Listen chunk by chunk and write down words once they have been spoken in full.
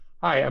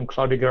Hi, I'm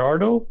Claudio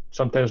Ghirardo,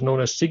 sometimes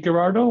known as C.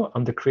 Ghirardo.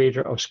 I'm the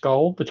creator of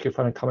Skull, that you can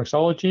find on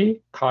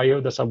Comixology,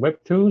 Caio, that's on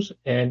Webtoons,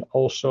 and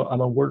also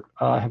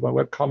I have a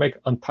webcomic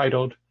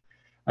Untitled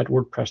at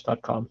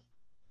WordPress.com.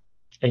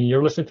 And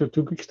you're listening to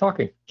Two Geeks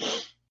Talking.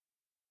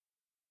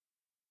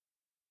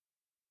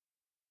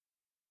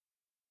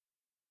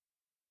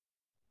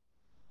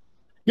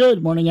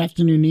 Good morning,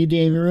 afternoon,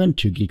 evening, everyone.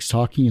 Two Geeks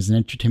Talking is an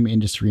entertainment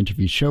industry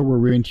interview show where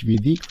we interview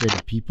the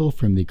creative people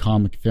from the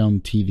comic,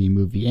 film, TV,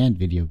 movie, and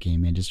video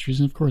game industries.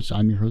 And of course,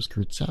 I'm your host,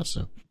 Kurt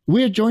Sasso.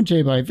 We are joined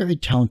today by a very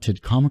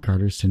talented comic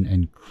artist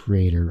and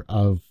creator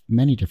of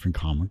many different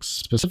comics,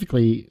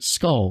 specifically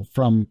Skull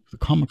from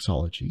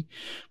Comixology.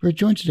 We're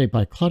joined today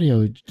by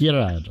Claudio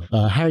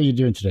Ghirardo. How are you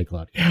doing today,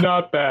 Claudio?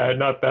 Not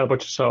bad about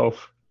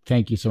yourself.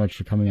 Thank you so much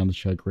for coming on the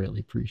show. I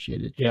greatly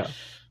appreciate it. Yeah.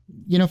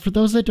 You know, for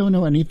those that don't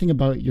know anything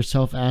about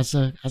yourself as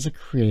a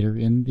creator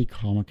in the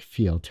comic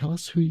field, tell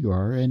us who you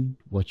are and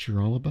what you're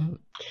all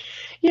about.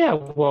 Yeah,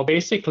 well,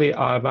 basically,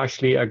 I'm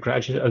actually a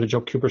graduate of the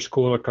Kubert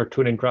School of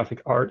Cartoon and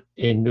Graphic Art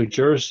in New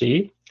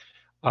Jersey.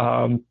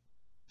 When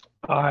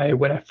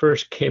I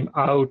first came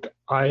out,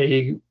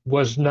 I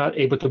was not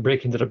able to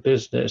break into the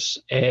business,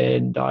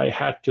 and I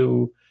had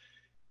to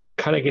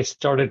kind of get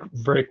started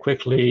very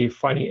quickly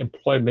finding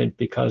employment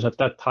because at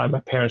that time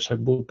my parents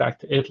had moved back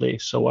to Italy,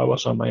 so I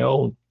was on my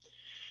own.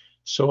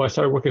 So I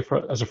started working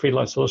as a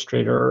freelance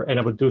illustrator, and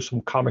I would do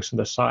some comics on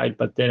the side.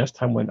 But then as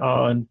time went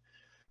on,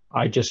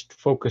 I just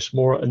focused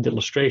more on the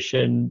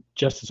illustration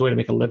just as a way to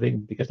make a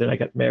living, because then I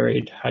got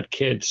married, had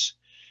kids.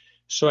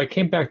 So I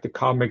came back to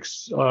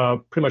comics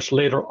pretty much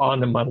later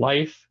on in my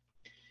life.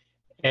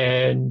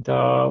 And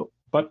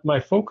but my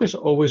focus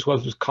always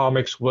was with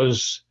comics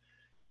was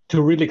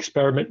to really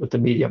experiment with the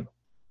medium.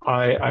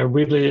 I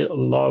really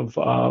love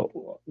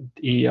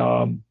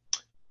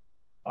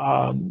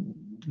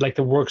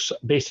the works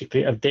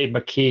basically of Dave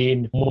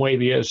McKean,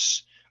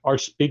 Moebius,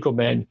 Art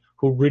Spiegelman,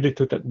 who really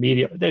took that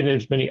medium, and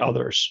there's many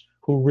others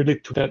who really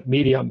took that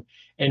medium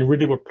and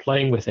really were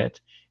playing with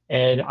it.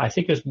 And I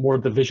think it's more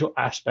the visual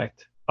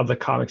aspect of the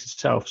comics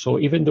itself. So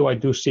even though I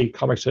do see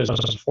comics as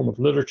a form of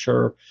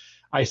literature,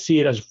 I see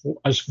it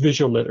as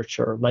visual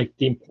literature. Like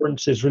the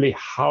importance is really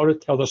how to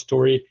tell the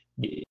story,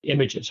 the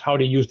images, how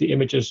to use the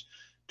images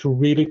to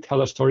really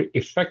tell a story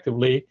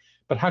effectively,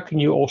 but how can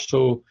you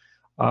also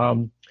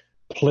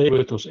play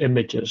with those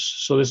images?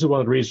 So this is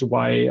one of the reasons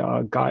why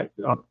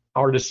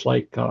artists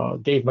like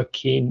Dave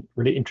McKean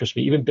really interest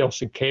me. Even Bill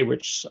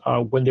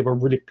Sienkiewicz, when they were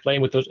really playing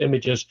with those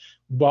images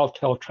while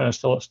trying to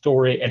tell a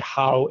story and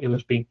how it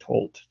was being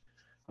told.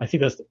 I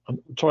think I'm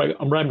sorry,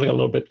 I'm rambling a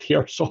little bit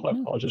here, so I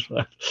apologize for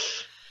that.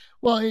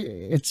 Well,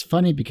 it's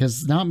funny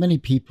because not many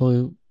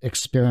people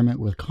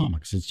experiment with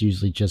comics. It's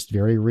usually just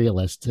very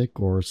realistic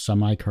or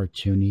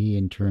semi-cartoony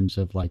in terms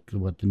of like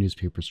what the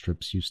newspaper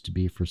strips used to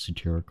be for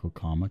satirical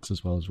comics,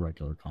 as well as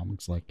regular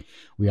comics like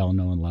we all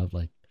know and love,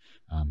 like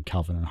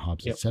Calvin and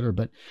Hobbes, Yep. etc.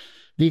 But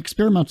the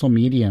experimental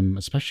medium,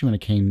 especially when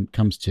it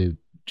comes to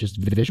just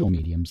visual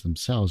mediums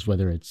themselves,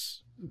 whether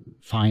it's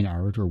fine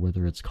art or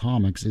whether it's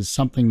comics, is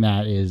something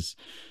that is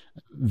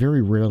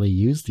very rarely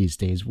used these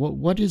days.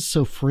 What is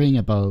so freeing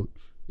about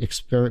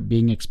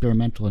being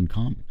experimental in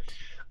comics?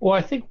 Well,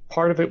 I think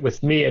part of it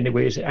with me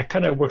anyways, it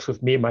kind of works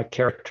with me and my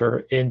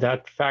character in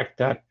that fact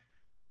that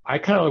I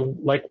kind of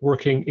like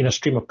working in a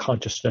stream of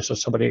consciousness,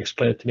 as somebody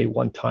explained it to me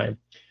one time,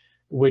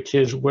 which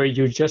is where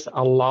you just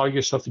allow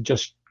yourself to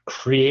just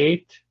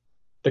create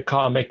the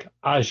comic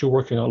as you're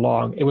working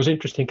along. It was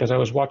interesting because I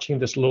was watching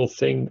this little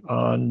thing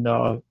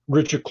on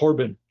Richard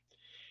Corbin,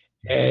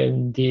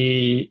 and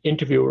the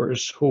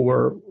interviewers who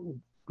were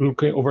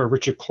looking over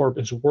Richard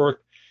Corbin's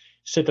work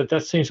said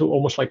that seems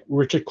almost like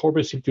Richard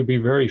Corbin seemed to be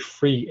very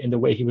free in the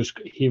way he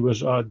was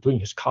doing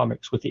his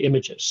comics with the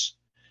images.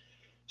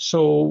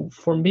 So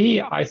for me,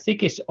 I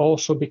think it's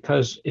also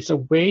because it's a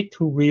way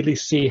to really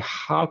see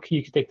how can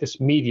you take this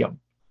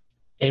medium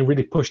and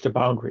really push the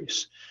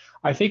boundaries.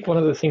 I think one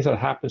of the things that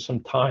happens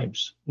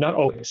sometimes, not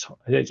always,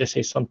 I just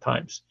say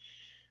sometimes,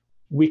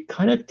 we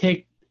kind of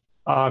take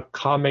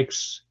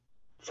comics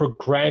for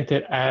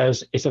granted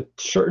as it's a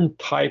certain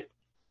type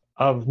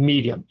of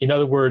medium. In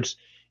other words,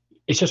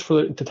 it's just for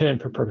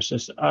entertainment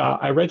purposes.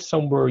 I read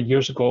somewhere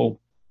years ago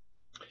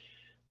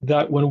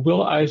that when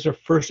Will Eisner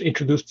first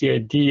introduced the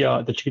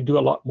idea that you could do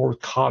a lot more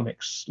with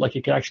comics, like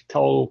you can actually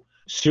tell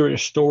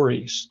serious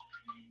stories,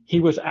 he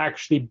was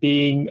actually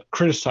being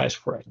criticized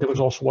for it. There was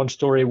also one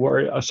story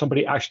where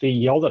somebody actually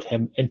yelled at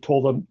him and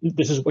told him,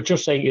 "This is what you're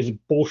saying is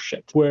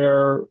bullshit."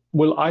 Where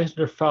Will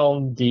Eisner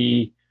found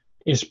the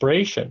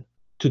inspiration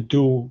to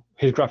do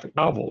his graphic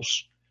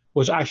novels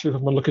was actually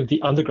from looking at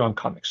the underground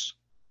comics,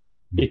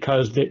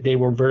 because they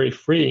were very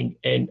freeing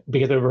and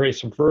because they were very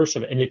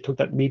subversive, and they took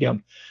that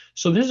medium.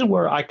 So this is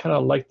where I kind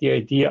of like the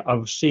idea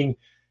of seeing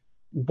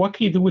what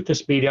can you do with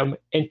this medium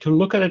and to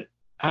look at it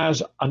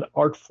as an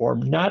art form,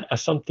 not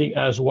as something,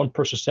 as one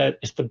person said,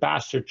 it's the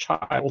bastard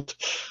child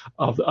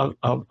of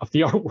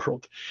the art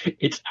world.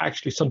 It's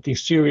actually something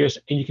serious,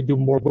 and you can do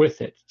more with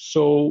it.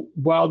 So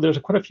while there's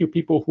quite a few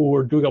people who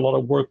are doing a lot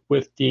of work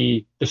with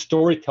the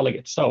storytelling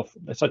itself,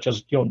 such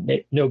as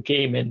Neil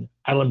Gaiman,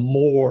 Alan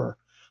Moore,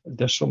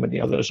 there's so many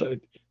others.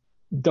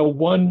 The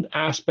one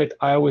aspect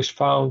I always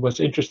found was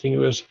interesting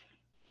was,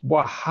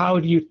 well, how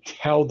do you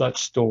tell that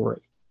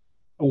story?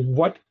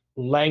 What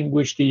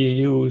language do you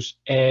use?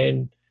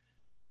 And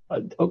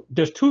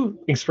there's two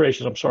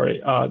inspirations,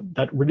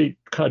 that really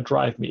kind of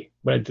drive me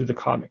when I do the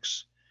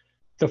comics.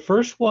 The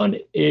first one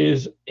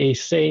is a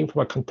saying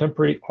from a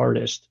contemporary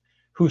artist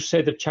who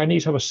said the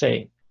Chinese have a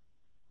saying,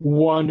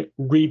 one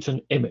reads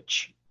an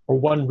image or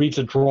one reads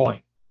a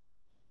drawing.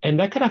 And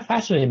that kind of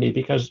fascinated me,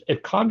 because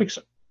if comics,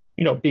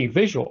 being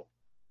visual,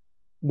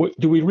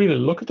 do we really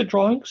look at the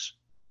drawings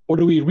or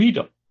do we read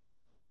them?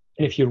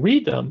 And if you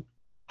read them,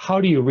 how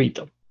do you read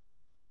them?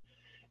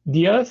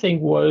 The other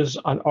thing was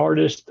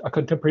a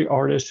contemporary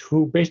artist,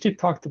 who basically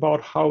talked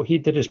about how he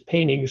did his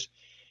paintings.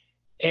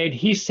 And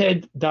he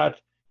said that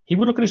he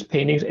would look at his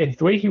paintings, and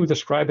the way he would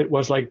describe it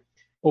was like,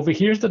 over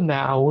here's the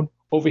noun,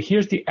 over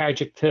here's the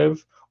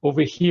adjective,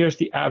 over here's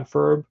the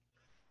adverb,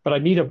 but I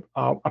need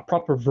a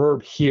proper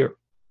verb here.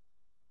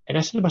 And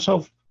I said to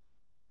myself,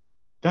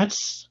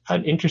 that's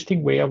an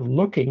interesting way of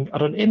looking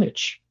at an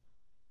image.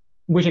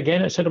 Which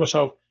again, I said to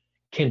myself,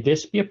 can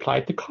this be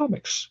applied to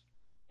comics?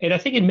 And I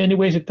think in many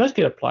ways it does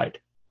get applied,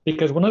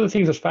 because one of the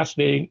things that's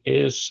fascinating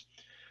is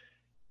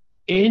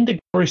in the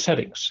gallery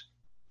settings,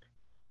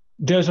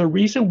 there's a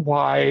reason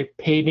why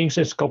paintings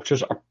and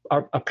sculptures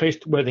are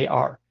placed where they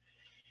are.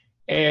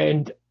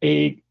 And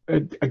a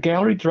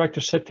gallery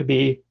director said to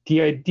me,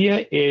 the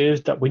idea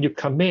is that when you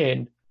come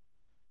in,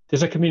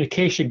 there's a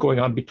communication going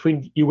on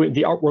between you and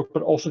the artwork,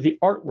 but also the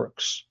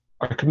artworks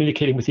are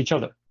communicating with each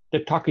other.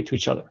 They're talking to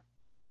each other.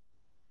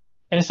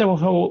 And I said,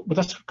 well,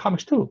 that's what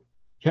comics do.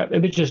 You have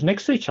images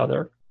next to each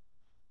other.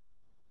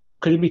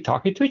 Could they be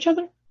talking to each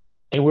other?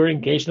 And we're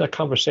engaged in a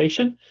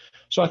conversation.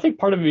 So I think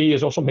part of me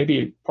is also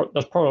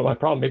that's part of my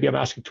problem. Maybe I'm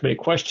asking too many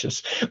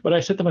questions. But I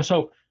said to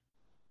myself,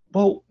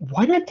 well,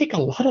 why not take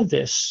a lot of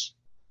this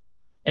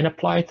and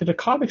apply it to the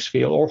comics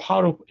field, or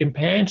how to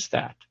enhance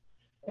that?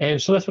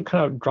 And so that's what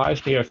kind of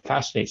drives me or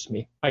fascinates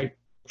me.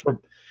 For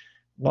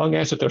long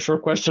answer to a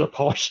short question,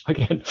 apologize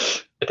again.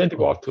 I tend to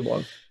go off too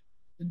long.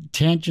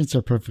 Tangents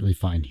are perfectly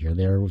fine here.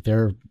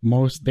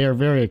 They're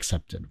very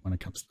accepted when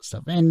it comes to this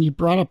stuff. And you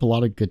brought up a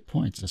lot of good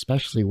points,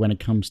 especially when it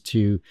comes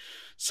to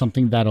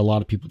something that a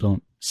lot of people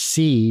don't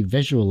see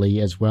visually,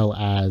 as well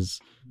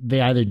as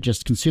they either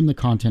just consume the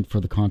content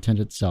for the content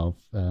itself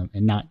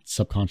and not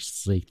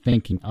subconsciously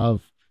thinking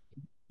of.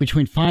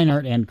 Between fine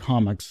art and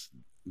comics,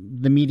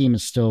 the medium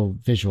is still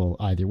visual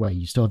either way.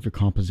 You still have your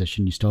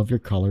composition, you still have your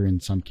color.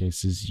 In some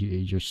cases,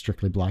 you're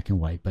strictly black and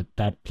white, but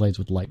that plays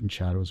with light and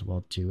shadow as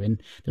well too.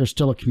 And there's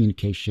still a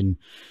communication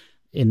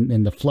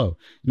in the flow.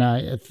 Now,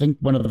 I think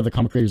one of the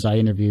comic creators I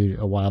interviewed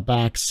a while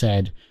back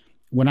said,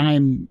 when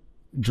I'm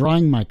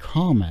drawing my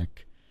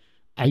comic,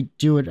 I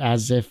do it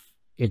as if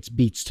it's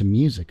beats to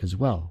music as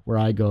well,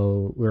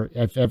 where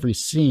if every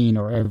scene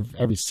or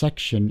every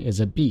section is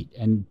a beat,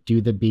 and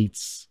do the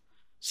beats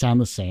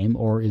sound the same,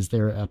 or is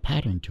there a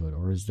pattern to it,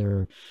 or is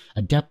there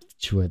a depth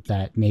to it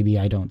that maybe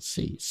I don't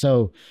see?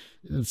 So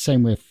the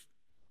same with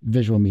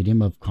visual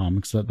medium of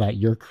comics that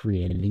you're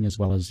creating, as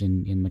well as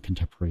in the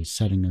contemporary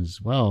setting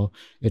as well.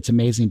 It's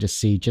amazing to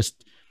see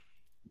just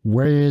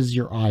where is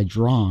your eye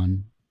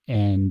drawn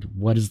and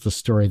what is the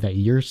story that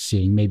you're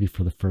seeing maybe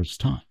for the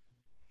first time.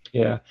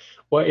 Yeah.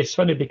 Well, it's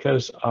funny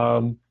because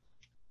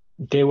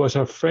there was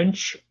a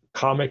French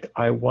comic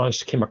I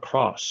once came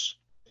across.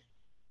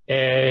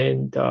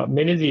 And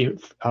many of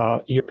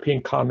the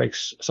European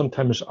comics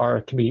sometimes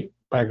can be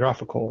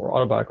biographical or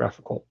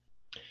autobiographical.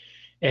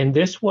 And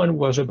this one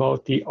was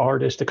about the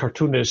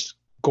cartoonist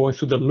going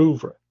through the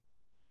Louvre.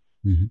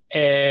 Mm-hmm.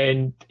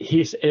 And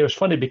it was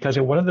funny because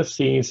in one of the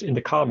scenes in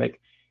the comic,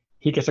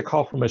 he gets a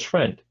call from his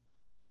friend.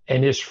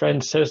 And his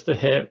friend says to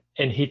him,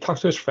 and he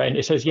talks to his friend,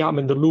 he says, yeah, I'm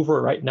in the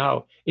Louvre right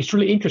now. It's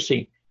really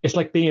interesting. It's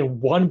like being in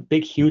one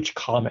big, huge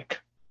comic.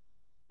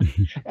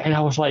 And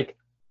I was like,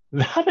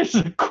 that is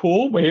a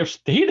cool way of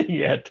stating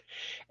it.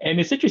 And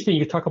it's interesting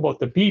you talk about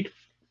the beat,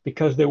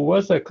 because there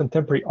was a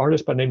contemporary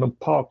artist by the name of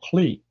Paul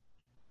Klee.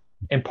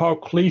 And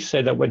Paul Klee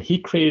said that when he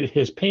created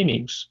his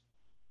paintings,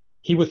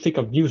 he would think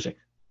of music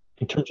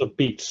in terms of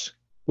beats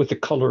with the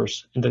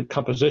colors and the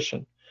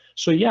composition.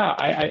 So yeah,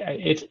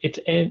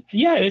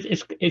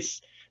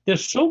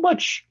 there's so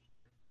much.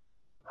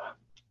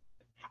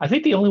 I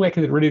think the only way I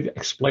can really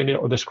explain it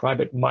or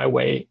describe it my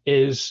way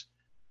is,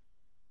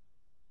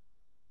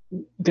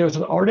 there's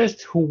an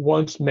artist who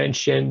once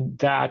mentioned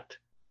that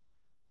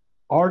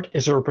art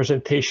is a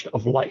representation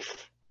of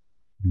life,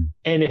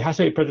 and it has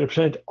to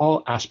represent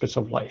all aspects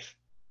of life.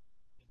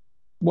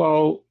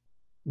 Well,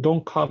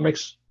 don't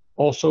comics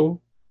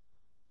also,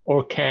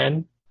 or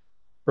can,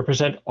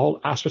 represent all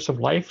aspects of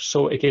life?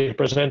 So it can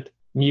represent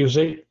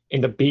music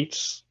in the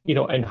beats,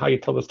 and how you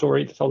tell the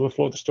story, tell the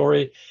flow of the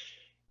story.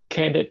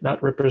 can it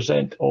not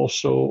represent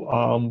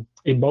also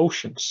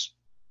emotions?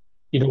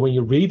 When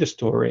you read the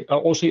story,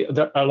 also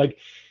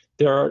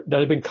there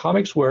have been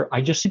comics where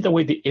I just see the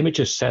way the image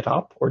is set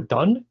up or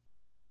done,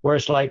 where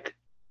it's like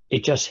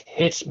it just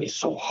hits me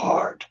so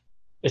hard.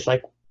 It's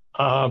like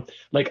I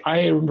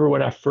remember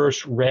when I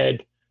first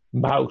read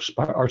Mouse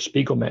by Art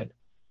Spiegelman.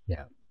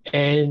 Yeah.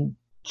 And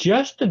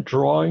just the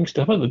drawings,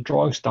 some of the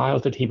drawing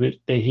styles that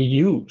he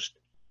used,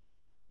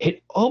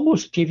 it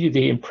almost gave you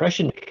the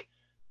impression, like,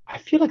 I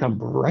feel like I'm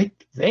right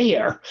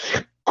there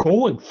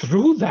going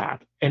through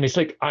that. And it's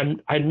like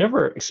I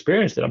never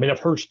experienced it. I mean, I've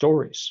heard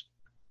stories,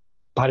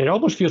 but it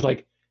almost feels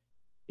like,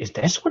 is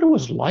this what it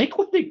was like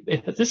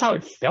is this how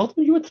it felt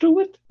when you went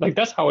through it? Like,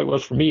 that's how it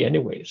was for me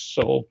anyways.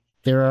 So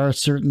there are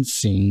certain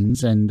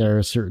scenes and there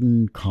are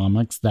certain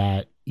comics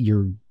that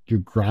you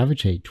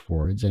gravitate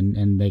towards,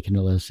 and they can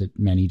elicit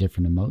many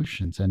different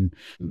emotions. And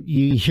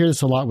you hear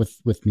this a lot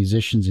with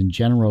musicians in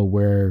general,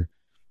 where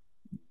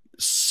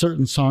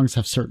certain songs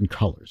have certain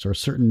colors or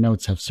certain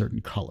notes have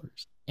certain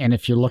colors. And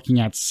if you're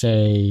looking at,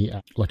 say,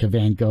 like a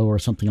Van Gogh or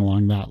something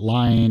along that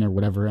line or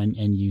whatever, and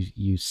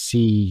you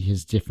see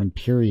his different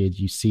periods,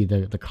 you see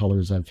the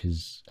colors of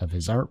his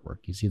artwork.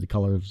 You see the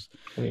colors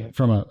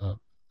from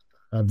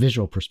a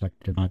visual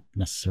perspective, not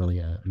necessarily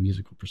a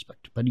musical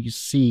perspective, but you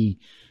see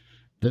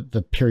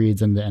the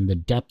periods and the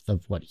depth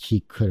of what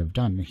he could have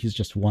done. He's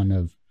just one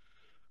of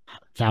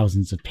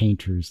thousands of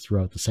painters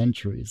throughout the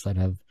centuries that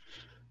have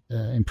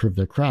improved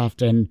their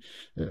craft. And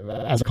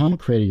as a comic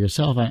creator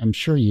yourself, I'm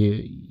sure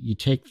you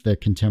take the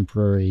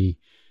contemporary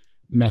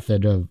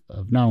method of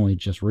not only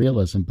just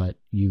realism, but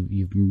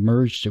you've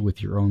merged it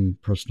with your own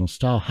personal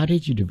style. How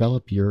did you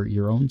develop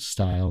your own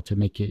style to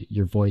make it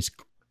your voice?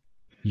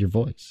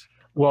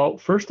 Well,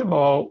 first of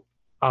all,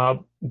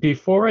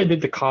 before I did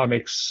the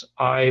comics,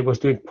 I was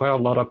doing quite a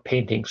lot of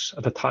paintings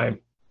at the time.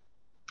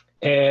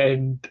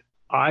 And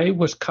I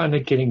was kind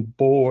of getting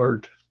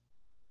bored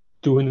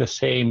doing the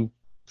same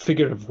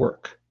figurative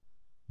work.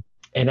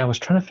 And I was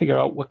trying to figure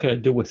out what could I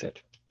do with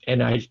it.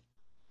 And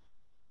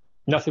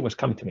nothing was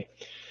coming to me.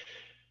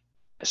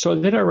 So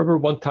then I remember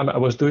one time I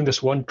was doing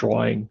this one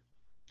drawing,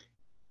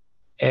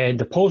 and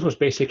the pose was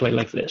basically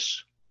like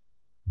this.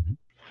 Mm-hmm.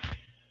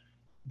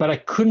 But I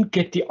couldn't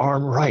get the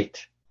arm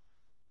right.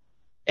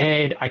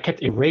 And I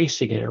kept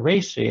erasing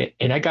it.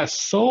 And I got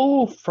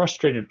so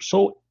frustrated,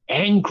 so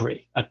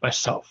angry at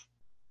myself,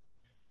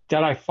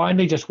 that I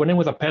finally just went in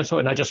with a pencil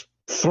and I just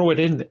threw it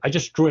in. I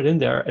just drew it in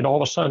there. And all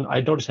of a sudden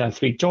I noticed I had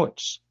 3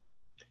 joints.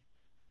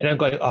 And I'm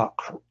going, oh,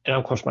 and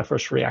of course my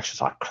first reaction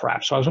is, oh,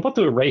 crap. So I was about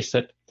to erase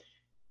it.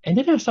 And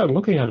then I started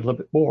looking at it a little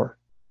bit more.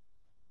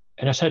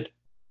 And I said,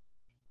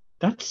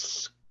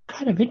 that's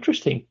kind of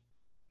interesting.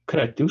 Could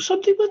I do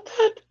something with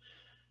that?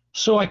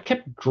 So I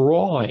kept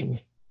drawing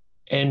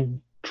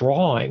and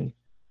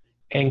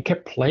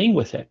kept playing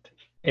with it.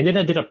 And then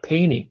I did a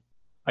painting,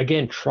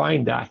 again,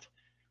 trying that.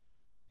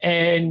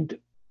 And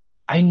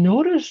I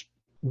noticed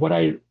what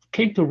I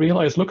came to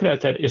realize looking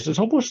at that is it's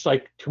almost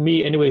like, to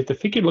me anyway, the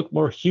figure looked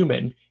more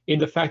human in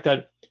the fact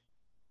that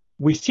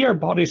we see our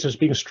bodies as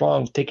being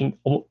strong,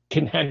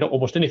 can handle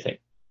almost anything.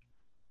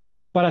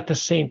 But at the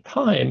same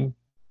time,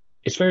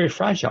 it's very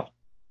fragile.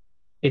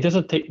 It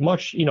doesn't take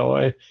much,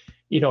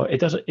 it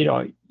doesn't,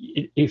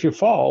 if you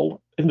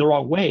fall in the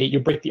wrong way,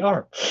 you break the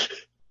arm.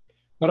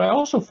 But I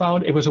also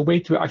found it was a way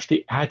to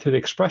actually add to the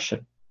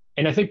expression.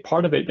 And I think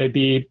part of it may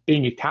be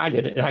being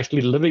Italian and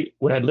actually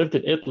when I lived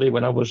in Italy,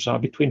 when I was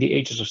between the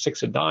ages of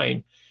 6 and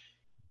 9,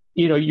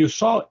 you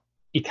saw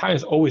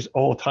Italians always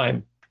all the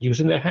time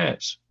using their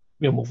hands,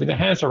 moving their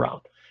hands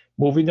around,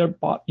 moving their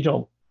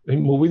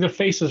moving their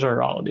faces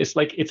around. It's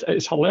like,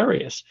 it's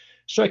hilarious.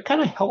 So it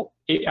kind of helped.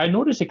 I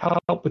noticed it kind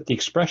of helped with the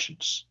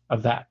expressions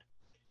of that.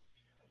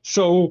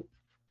 So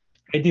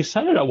I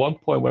decided at one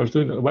point when I was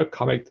doing a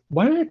webcomic,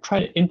 why don't I try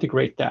to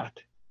integrate that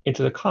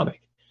into the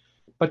comic?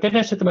 But then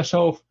I said to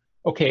myself,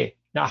 okay,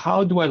 now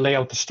how do I lay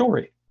out the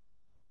story?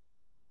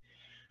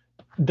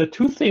 The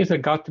 2 things that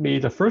got to me,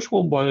 the first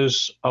one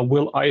was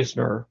Will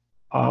Eisner.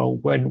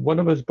 When one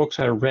of his books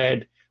I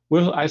read,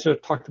 Will Eisner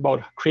talked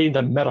about creating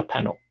the meta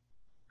panel.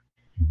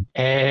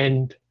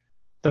 And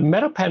the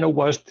meta panel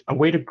was a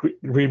way to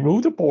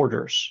remove the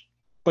borders,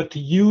 but to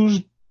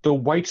use the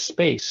white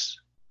space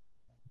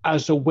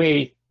as a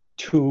way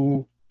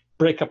to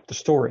break up the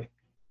story,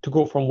 to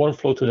go from one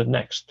flow to the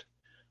next.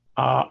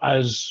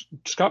 As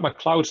Scott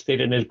McCloud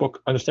stated in his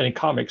book, Understanding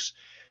Comics,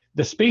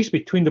 the space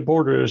between the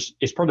borders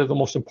is probably the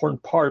most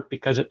important part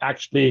because it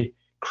actually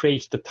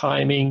creates the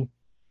timing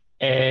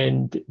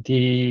and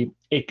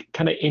it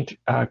kind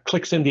of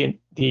clicks in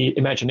the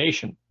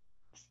imagination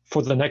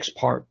for the next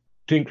part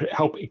to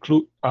help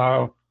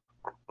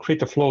create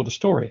the flow of the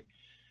story.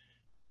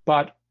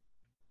 But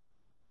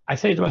I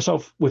say to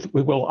myself, with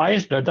Will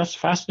Eisner, that's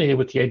fascinating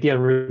with the idea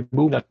of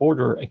removing that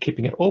border and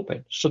keeping it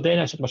open. So then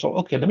I said to myself,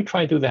 okay, let me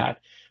try and do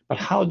that. But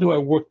how do I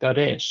work that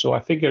in? So I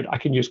figured I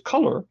can use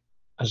color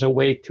as a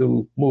way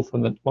to move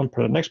from the one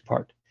part to the next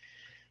part.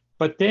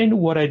 But then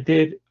what I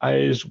did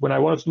is when I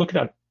was looking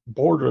at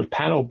borders,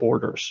 panel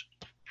borders,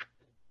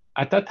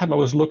 at that time I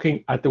was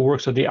looking at the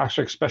works of the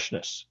abstract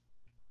expressionists.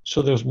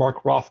 So there's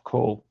Mark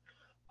Rothko,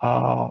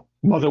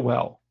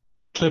 Motherwell,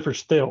 Clifford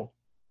Still.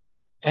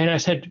 And I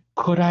said,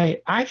 could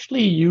I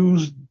actually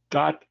use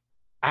that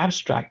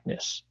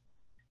abstractness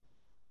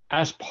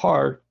as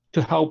part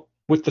to help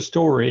with the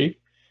story,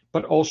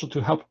 but also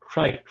to help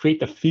try to create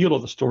the feel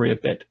of the story a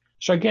bit?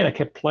 So again, I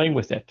kept playing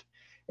with it,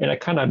 and I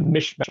kind of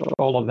mishmashed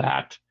all of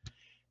that.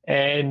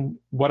 And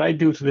what I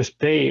do to this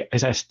day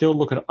is I still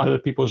look at other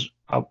people's,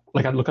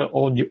 like I look at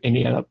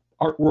any other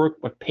artwork,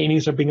 what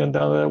paintings are being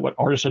done, what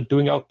artists are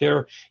doing out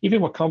there,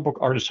 even what comic book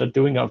artists are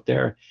doing out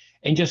there,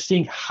 and just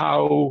seeing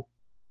how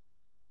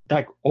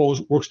that all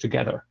works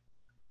together.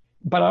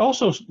 But I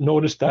also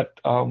noticed that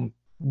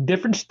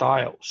different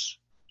styles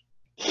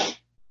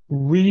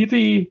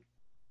really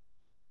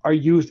are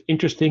used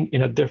interesting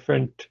in a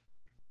different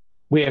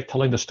way of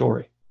telling the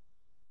story.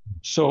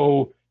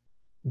 So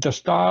the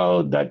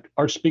style that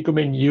Art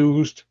Spiegelman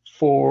used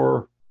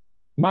for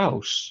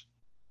Mouse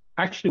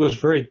actually was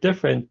very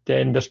different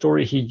than the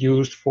story he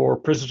used for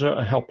Prisoner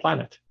on Hell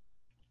Planet.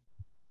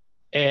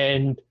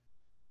 And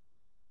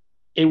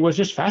it was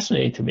just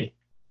fascinating to me.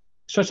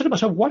 So I said to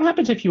myself, what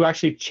happens if you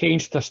actually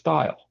change the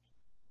style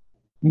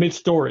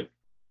mid-story?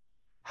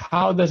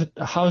 How is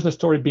the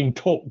story being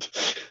told?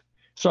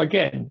 So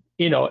again,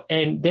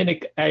 and then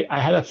I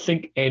had to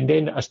think, and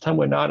then as time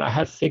went on, I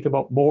had to think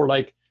about more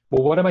like,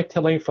 well, what am I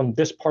telling from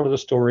this part of the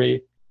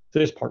story to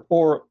this part?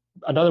 Or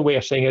another way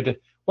of saying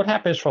it, what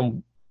happens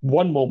from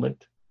one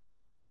moment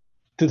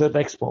to the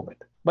next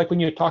moment? Like when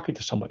you're talking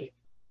to somebody,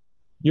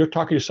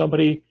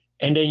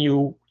 and then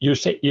you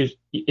say,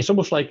 it's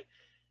almost like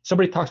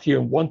somebody talks to you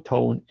in one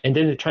tone, and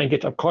then they try and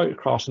get a point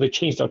across, and they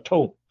change their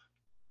tone.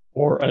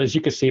 Or as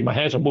you can see, my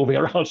hands are moving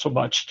around so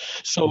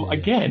much. So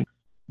again,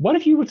 what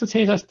if you were to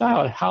change that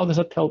style? How does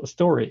it tell the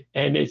story?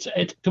 And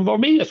for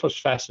me, that's what's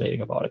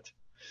fascinating about it.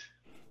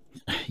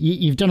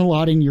 You've done a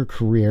lot in your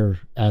career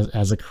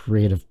as a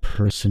creative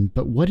person,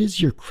 but what is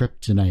your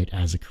kryptonite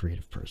as a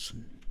creative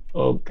person?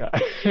 Oh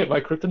God, my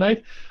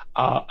kryptonite?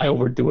 I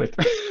overdo it.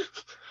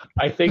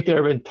 I think there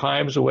have been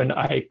times when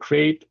I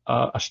create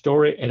a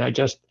story and I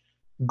just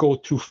go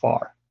too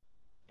far,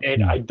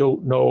 and I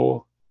don't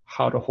know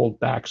how to hold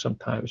back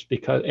sometimes,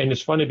 and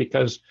it's funny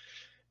because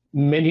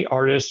many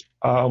artists,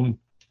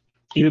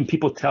 even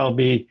people tell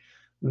me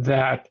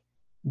that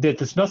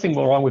there's nothing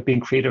wrong with being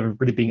creative and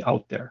really being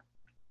out there,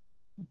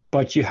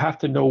 but you have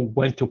to know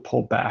when to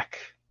pull back.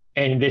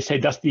 And they say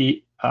that's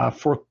the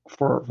for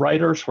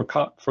writers, for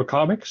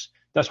comics,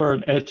 that's where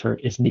an editor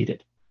is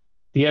needed.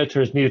 The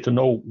editor is needed to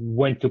know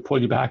when to pull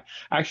you back.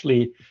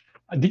 Actually,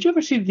 did you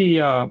ever see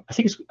the I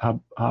think it's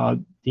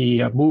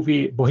the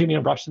movie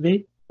Bohemian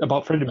Rhapsody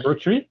about Freddie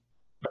Mercury?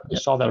 You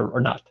saw that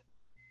or not?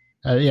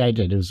 Yeah, I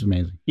did. It was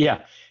amazing. Yeah.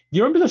 Do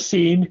you remember the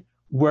scene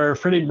where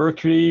Freddie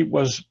Mercury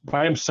was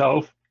by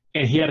himself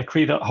and he had to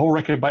create a whole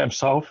record by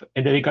himself,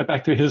 and then he got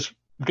back to his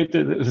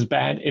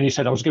band and he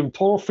said, I was given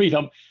total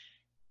freedom,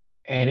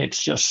 and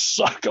it's just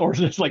sucked, or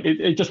it's like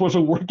it just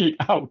wasn't working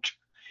out.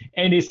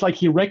 And it's like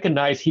he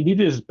recognized he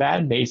needed his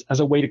bandmates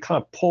as a way to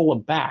kind of pull him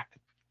back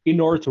in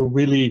order to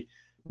really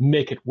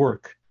make it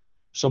work.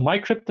 So my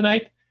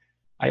kryptonite,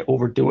 I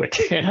overdo it,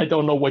 and I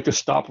don't know when to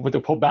stop and when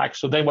to pull back.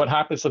 So then what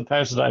happens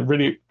sometimes is I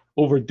really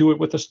overdo it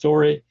with the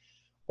story,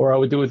 or I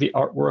would do it with the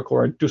artwork,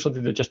 or I do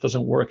something that just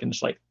doesn't work, and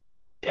it's like,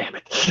 damn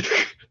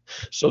it.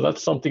 So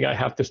that's something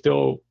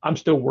I'm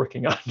still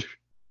working on.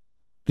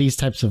 These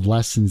types of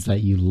lessons that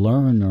you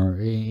learn or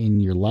in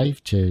your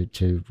life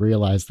to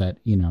realize that,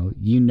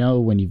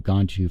 when you've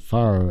gone too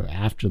far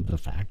after the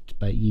fact,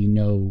 but you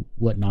know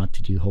what not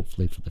to do,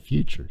 hopefully, for the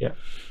future. Yeah.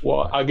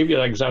 Well, I'll give you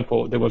an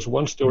example. There was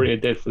one story I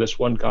did for this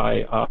one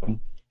guy,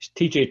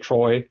 TJ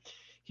Troy.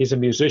 He's a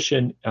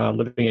musician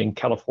living in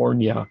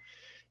California,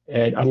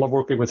 and I love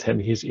working with him.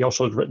 He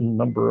also has written a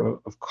number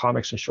of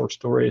comics and short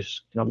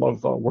stories, and I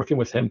love working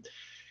with him.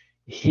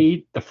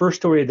 The first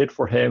story I did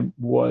for him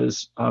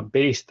was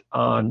based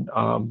on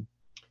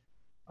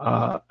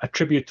a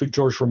tribute to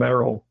George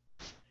Romero,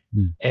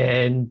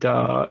 and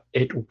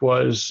it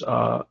was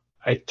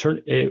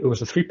it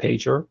was a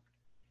 3-pager,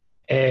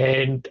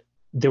 and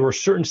there were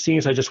certain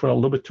scenes I just went a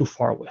little bit too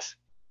far with,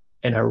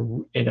 and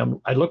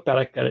I look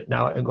back at it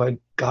now and going,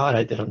 God,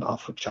 I did an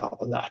awful job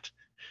on that.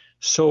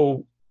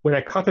 So when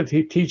I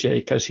contacted TJ,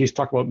 because he's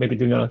talking about maybe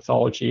doing an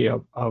anthology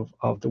of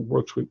the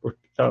works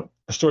the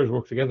stories we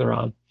worked together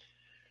on,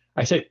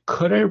 I said,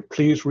 could I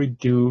please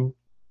redo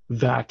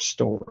that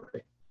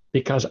story?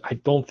 Because I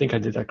don't think I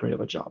did that great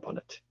of a job on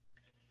it.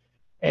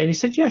 And he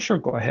said, yeah, sure,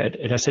 go ahead.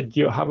 And I said,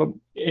 do you have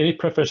any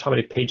preference how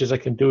many pages I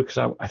can do?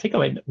 Because I think I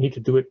might need to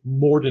do it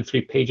more than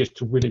 3 pages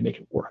to really make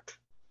it work.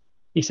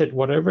 He said,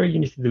 whatever you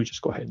need to do,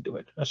 just go ahead and do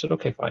it. I said,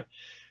 okay, fine.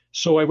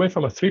 So I went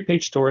from a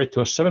 3-page story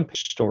to a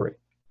 7-page story.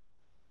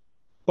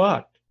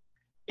 But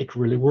it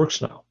really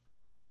works now.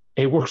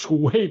 It works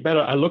way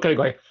better. I look at it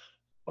going,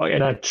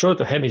 and I showed it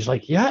to him. He's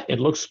like, yeah, it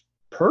looks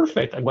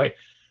perfect. I'm like,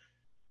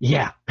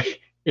 yeah,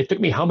 it took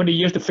me how many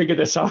years to figure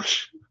this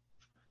out?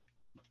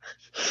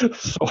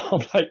 So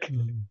I'm like,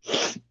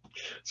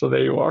 so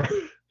there you are.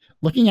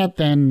 Looking at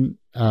then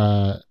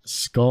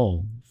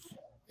Skull,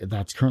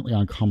 that's currently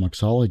on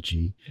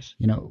Comixology. Yes.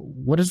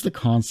 What is the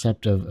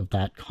concept of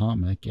that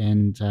comic,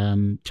 and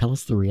tell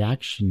us the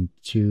reaction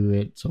to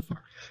it so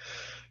far.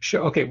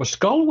 Sure. Okay. Well,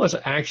 Skull was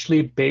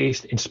actually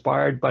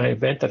inspired by an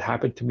event that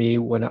happened to me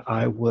when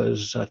I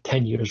was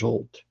 10 years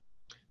old.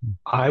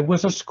 I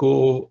was at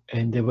school,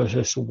 and there was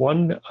this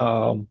one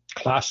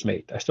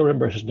classmate, I still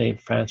remember his name,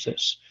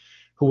 Francis,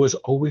 who was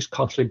always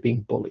constantly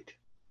being bullied.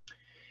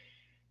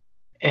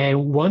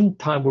 And one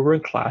time we were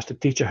in class, the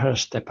teacher had to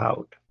step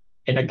out.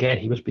 And again,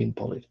 he was being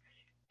bullied.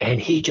 And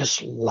he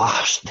just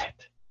lost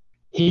it.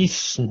 He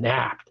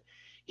snapped.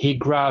 He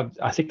grabbed,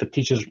 I think the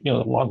teachers, the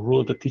long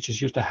ruler the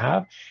teachers used to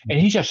have, and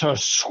he just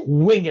started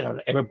swinging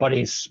at everybody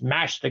and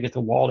smashed against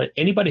the wall. And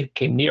anybody who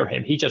came near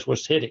him, he just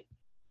was hitting.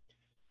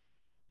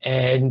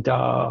 And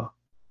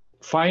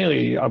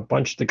finally, a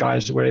bunch of the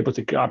guys were able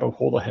to grab a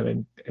hold of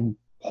him and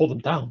hold him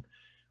down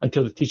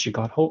until the teacher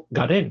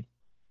got in.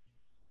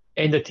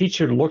 And the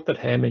teacher looked at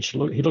him, and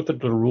he looked at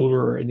the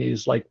ruler, and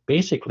he's like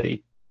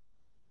basically,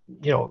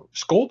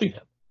 scolding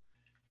him.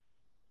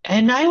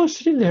 And I was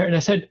sitting there, and I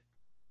said,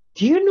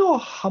 "Do you know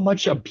how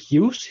much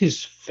abuse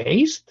he's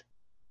faced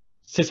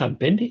since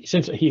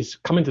he's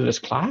come into this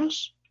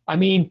class? I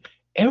mean,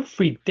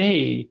 every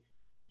day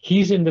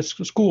he's in this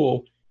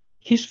school,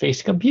 he's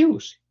facing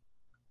abuse.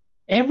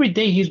 Every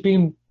day he's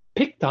being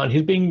picked on.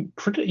 He's being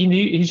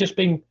he's just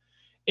being.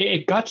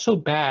 It got so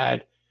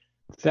bad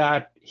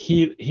that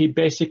he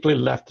basically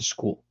left the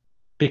school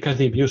because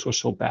the abuse was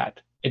so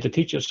bad. And the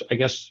teachers, I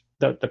guess,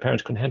 the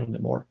parents couldn't handle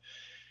it more.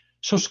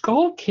 So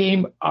Skull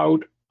came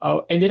out,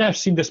 and then I've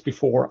seen this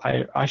before.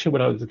 I actually,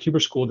 when I was at the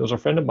Kubert School, there was a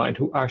friend of mine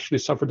who actually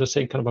suffered the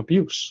same kind of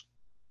abuse.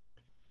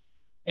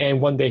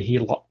 And one day he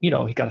got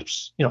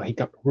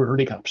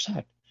really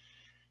upset.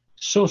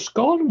 So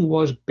Skull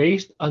was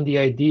based on the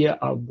idea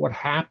of what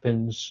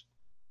happens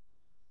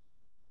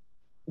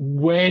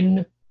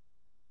when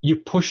you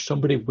push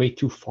somebody way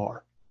too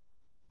far.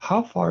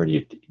 How far do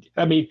you?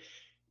 I mean,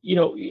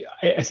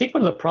 I think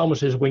one of the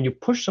problems is when you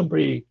push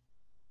somebody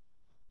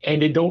and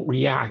they don't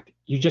react,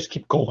 you just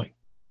keep going.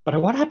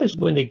 But what happens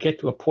when they get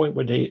to a point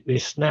where they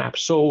snap?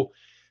 So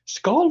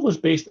Skull was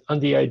based on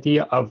the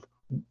idea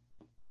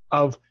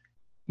of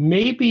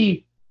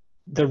maybe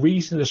the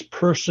reason this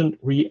person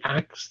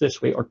reacts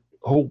this way or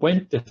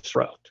went this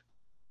route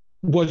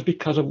was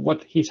because of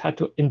what he's had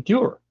to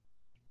endure,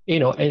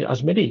 and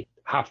as many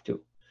have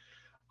to.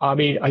 I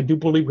mean, I do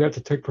believe we have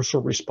to take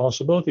personal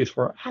responsibilities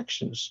for our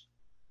actions.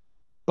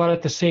 But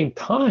at the same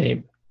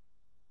time,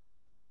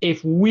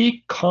 if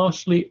we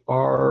constantly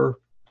are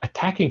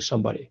attacking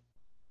somebody,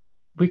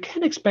 we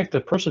can't expect the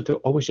person to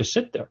always just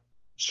sit there.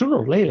 Sooner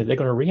or later, they're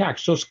going to react.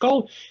 So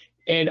Skull,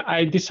 and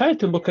I decided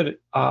to look at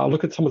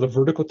some of the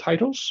vertical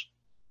titles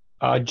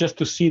just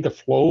to see the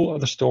flow of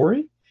the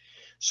story.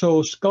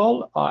 So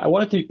Skull, I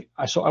wanted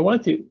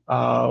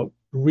to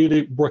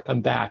really work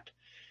on that.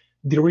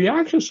 The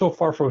reaction so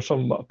far from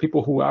some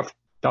people who have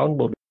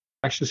downloaded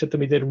actually said to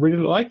me they really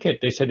like it.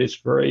 They said it's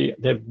very.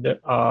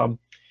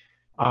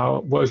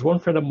 Was one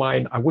friend of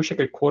mine. I wish I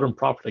could quote him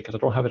properly because I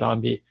don't have it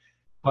on me,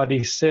 but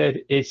he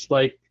said it's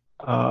like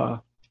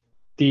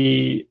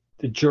the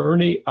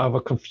journey of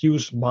a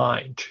confused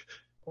mind,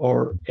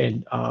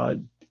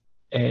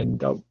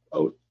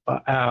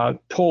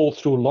 told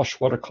through lush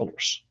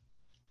watercolors.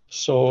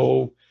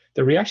 So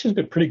the reaction's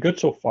been pretty good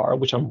so far,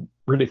 which I'm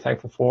really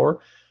thankful for.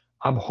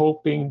 I'm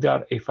hoping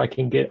that if I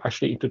can get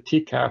actually into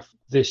TCAF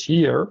this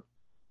year,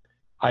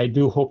 I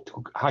do hope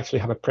to actually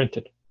have it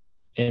printed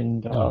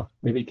and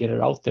maybe get it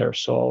out there.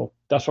 So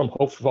that's what I'm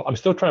hopeful for. I'm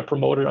still trying to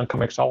promote it on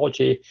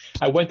Comixology.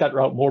 I went that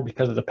route more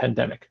because of the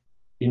pandemic.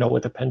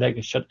 With the pandemic,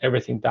 it shut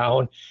everything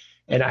down.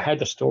 And I had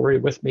the story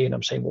with me, and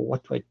I'm saying, well,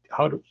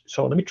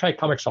 so let me try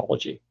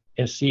Comixology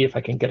and see if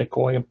I can get it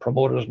going and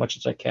promote it as much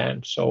as I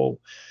can. So,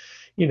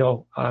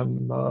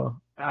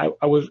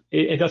 I was,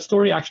 and that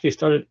story actually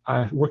started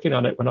working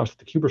on it when I was at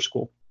the Kubert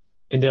School,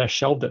 and then I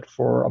shelved it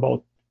for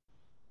about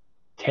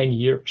 10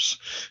 years.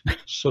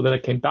 So then I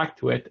came back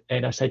to it,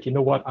 and I said, you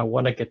know what, I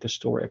want to get the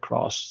story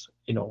across,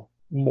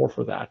 more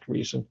for that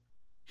reason.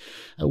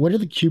 What did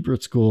the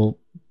Kubert School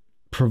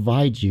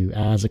provide you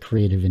as a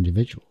creative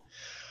individual?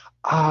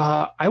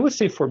 I would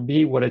say for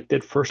me, what it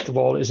did, first of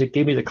all, is it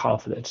gave me the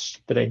confidence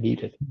that I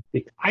needed.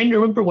 I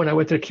remember when I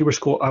went to the Kubert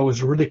School, I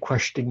was really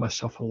questioning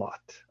myself a lot.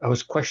 I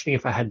was questioning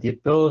if I had the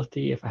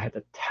ability, if I had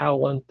the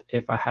talent,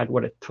 if I had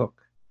what it took.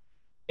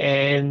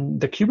 And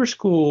the Kubert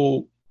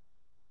School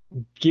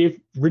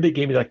really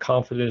gave me that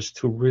confidence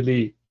to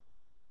really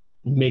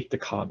make the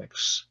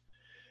comics.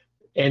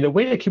 And the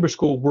way the Kubert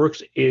School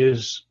works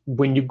is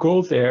when you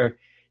go there,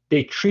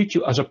 they treat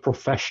you as a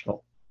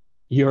professional.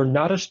 You're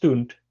not a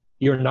student.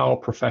 You're now a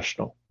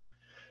professional.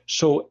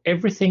 So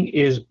everything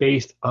is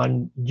based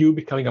on you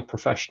becoming a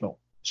professional.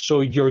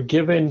 So you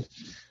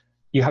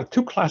have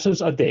 2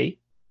 classes a day,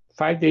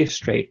 5 days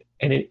straight,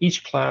 and in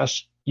each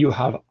class you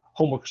have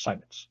homework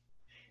assignments.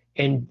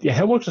 And the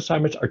homework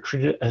assignments are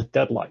treated as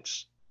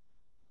deadlines.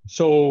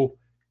 So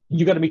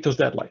you got to meet those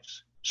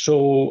deadlines.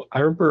 So I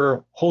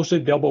remember Jose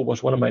Delbo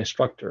was one of my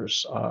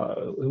instructors.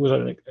 He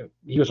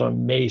was an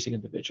amazing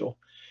individual.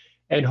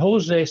 And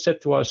Jose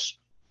said to us,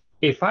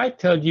 if I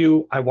tell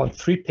you I want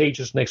 3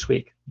 pages next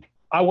week,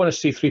 I want to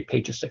see 3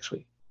 pages next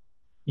week.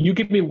 You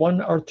give me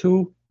 1 or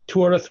 2,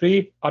 2 out of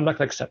 3, I'm not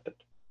going to accept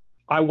it.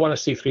 I want to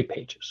see 3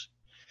 pages.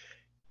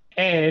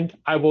 And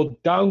I will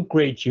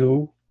downgrade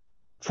you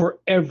for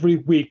every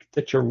week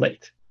that you're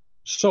late.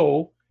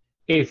 So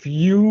if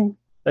you,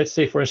 let's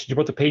say, for instance, you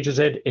put the pages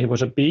in, it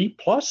was a B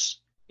plus,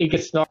 it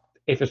gets knocked,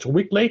 if it's a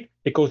week late,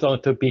 it goes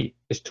down to a B.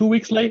 It's 2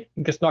 weeks late,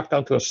 it gets knocked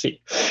down to a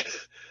C.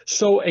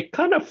 So it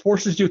kind of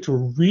forces you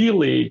to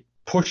really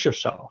push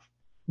yourself,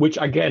 which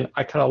again,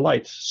 I kind of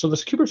liked. So the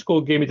Kubert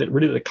School gave me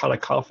the kind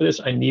of confidence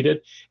I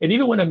needed. And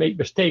even when I made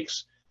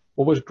mistakes,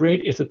 what was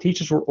great is the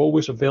teachers were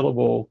always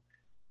available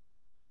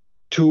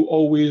to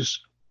always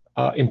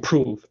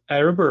improve. I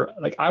remember,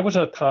 like, I went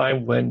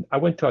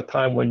to a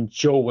time when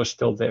Joe was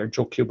still there.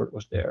 Joe Kubert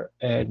was there,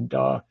 and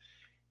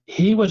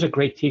he was a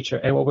great teacher.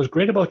 And what was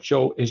great about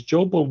Joe is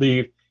Joe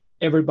believed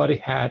everybody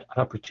had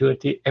an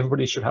opportunity.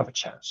 Everybody should have a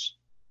chance.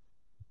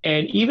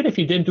 And even if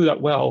he didn't do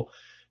that well,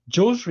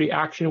 Joe's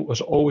reaction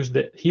was always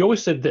that he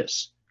always said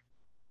this: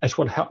 that's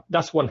one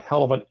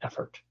hell of an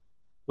effort.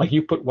 Like,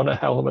 you put one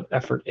hell of an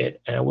effort in.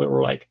 And we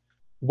were like,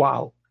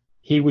 wow.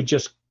 He would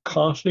just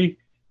constantly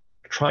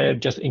try to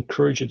just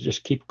encourage you to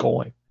just keep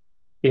going,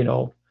 you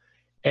know.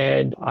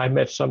 And I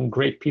met some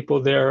great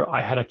people there.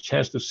 I had a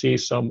chance to see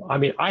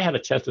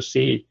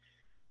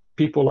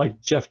people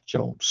like Jeff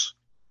Jones,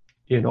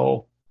 you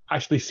know,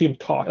 actually see him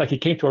talk. Like, he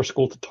came to our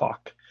school to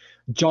talk.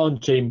 John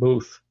J.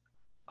 Muth,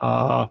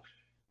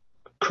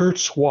 Kurt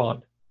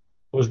Swan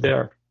was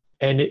there.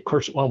 And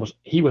Kurt Swan was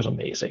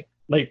amazing.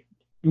 Like,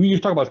 you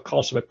talk about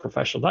consummate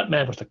professional. That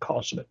man was the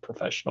consummate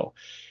professional.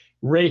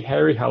 Ray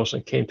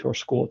Harryhausen came to our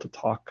school to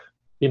talk,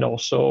 you know.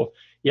 So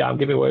yeah, I'm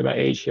giving away my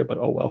age here, but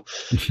oh well.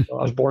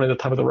 I was born in the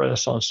time of the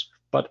Renaissance.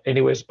 But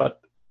anyways,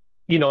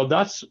 you know, it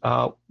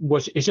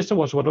was a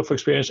wonderful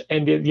experience.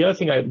 And the other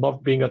thing I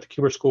loved being at the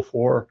Kubert School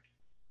for,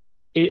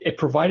 it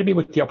provided me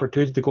with the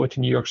opportunity to go into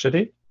New York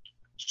City.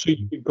 So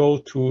you could go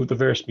to the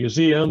various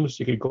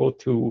museums, you could go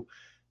to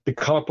the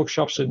comic book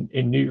shops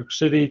in New York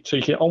City. So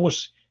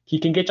you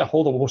can get a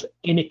hold of almost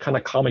any kind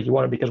of comic you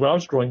wanted. Because when I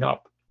was growing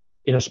up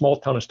in a small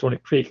town in Stony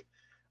Creek,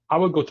 I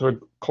would go to a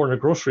corner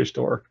grocery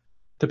store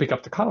to pick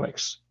up the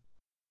comics.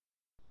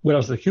 When I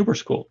was at the Kubert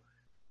School,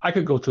 I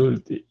could go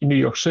to New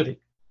York City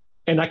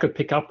and I could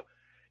pick up,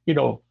 you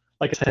know,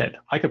 like I said,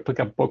 I could pick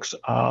up books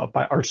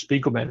by Art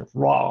Spiegelman,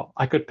 Raw.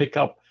 I could pick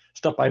up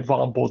stuff by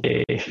Von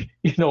Baudet.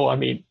 You know, I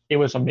mean, it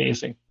was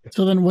amazing.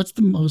 So then what's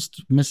the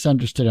most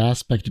misunderstood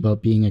aspect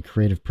about being a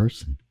creative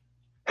person?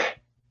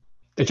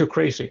 That you're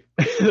crazy.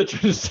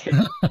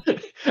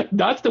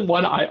 That's the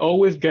one I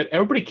always get.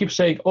 Everybody keeps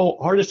saying, oh,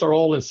 artists are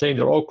all insane.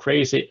 They're all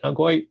crazy. I'm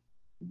going,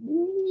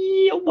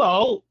 yeah,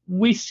 well,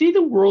 we see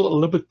the world a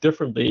little bit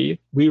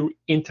differently. We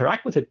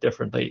interact with it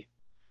differently.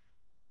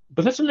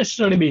 But that doesn't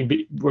necessarily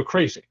mean we're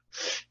crazy.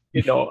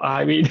 You know,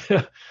 I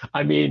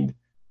mean,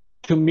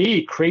 to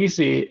me,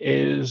 crazy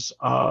is,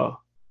 I'm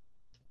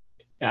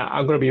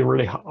going to be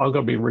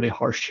really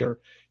harsh here.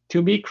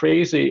 To me,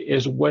 crazy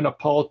is when a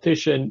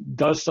politician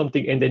does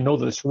something and they know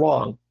that it's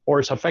wrong or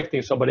it's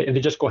affecting somebody and they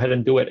just go ahead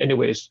and do it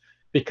anyways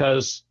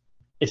because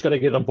it's going to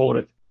get them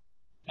voted.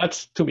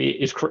 That's, to me,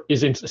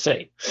 is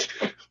insane.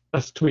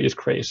 That's, to me, is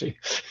crazy.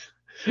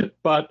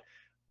 But,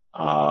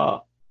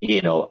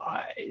 you know,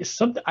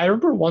 I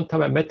remember one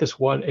time I met this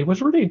one. It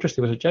was really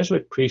interesting. It was a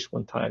Jesuit priest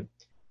one time.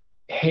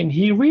 And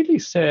he really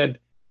said,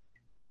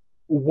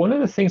 one of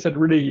the things that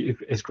really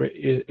is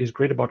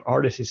great about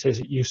artists, he says,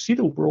 you see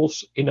the world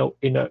in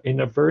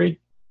a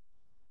very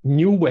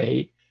new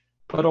way,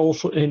 but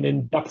also in an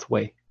in-depth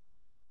way.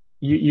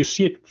 You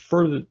see it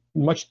further,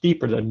 much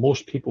deeper than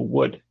most people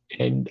would.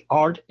 And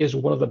art is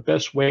one of the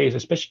best ways,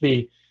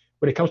 especially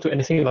when it comes to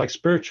anything like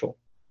spiritual.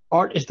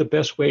 Art is the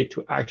best way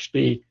to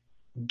actually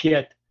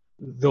get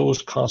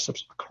those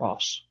concepts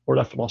across, or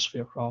that philosophy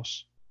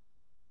across.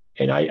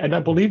 And I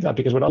believe that,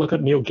 because when I look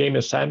at Neil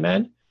Gaiman's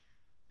Sandman,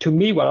 to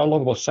me, what I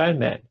love about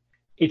Sandman,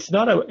 it's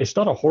not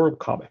a horror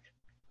comic.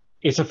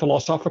 It's a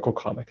philosophical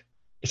comic.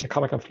 It's a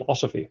comic of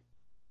philosophy.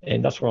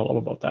 And that's what I love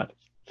about that.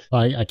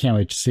 I can't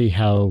wait to see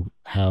how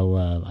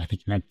I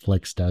think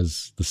Netflix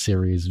does the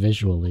series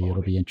visually.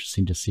 It'll be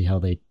interesting to see how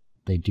they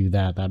do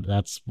that.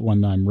 That's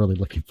one that I'm really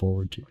looking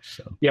forward to.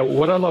 So yeah,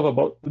 what I love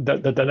about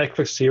the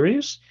Netflix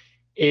series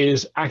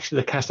is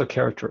actually the cast of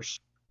characters,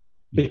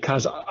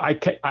 because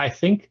I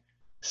think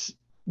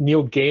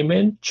Neil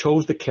Gaiman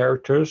chose the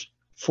characters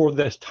for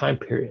this time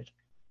period.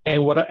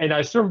 And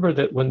I still remember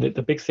that when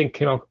the big thing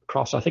came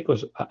across, I think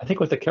it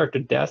was the character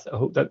Death,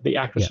 that the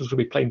actress was going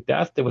to be playing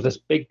Death. There was this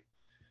big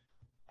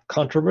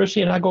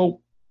controversy, and I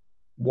go,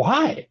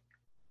 why?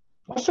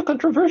 What's so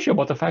controversial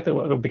about the fact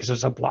that because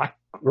it's a black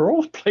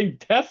girl playing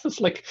Death?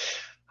 It's like,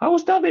 how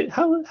is that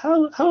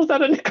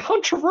any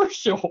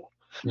controversial?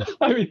 Yeah.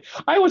 I mean,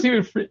 I was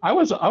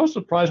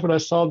surprised when I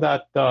saw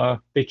that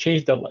they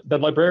changed the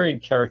librarian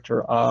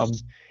character.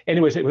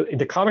 Anyways, in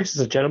the comics it's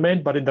a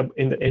gentleman, but in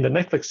the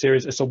Netflix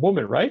series it's a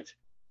woman, right?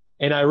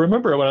 And I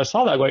remember when I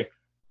saw that, going,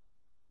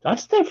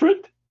 that's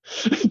different.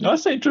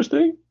 That's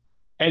interesting.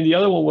 And the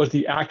other one was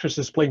the actress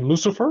is playing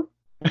Lucifer.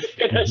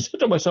 And I said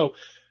to myself,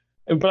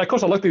 but of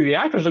course I looked at the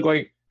actress and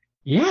going,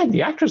 yeah,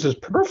 the actress is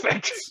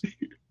perfect.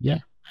 Yeah.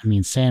 I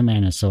mean,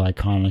 Sandman is so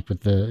iconic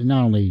with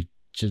not only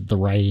just the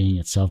writing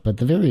itself, but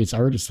the various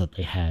artists that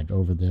they had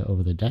over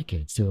the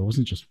decades too. It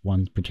wasn't just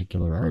one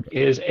particular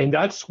artist. And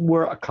that's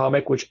where a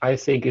comic, which I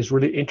think is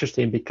really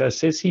interesting, because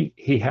since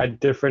he had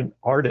different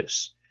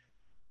artists,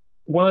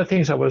 one of the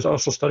things I was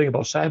also studying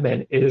about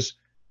Sandman is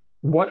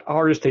what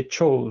artists they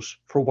chose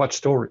for what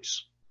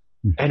stories.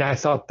 Mm-hmm. And I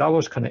thought that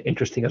was kind of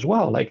interesting as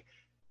well. Like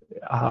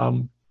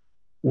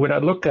when I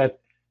look at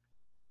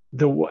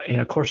and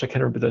of course I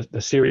can't remember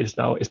the series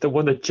now, it's the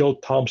one that Jill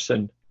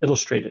Thompson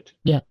illustrated.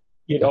 Yeah.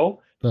 You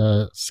know?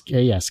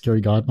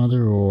 Scary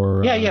Godmother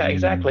or... Yeah,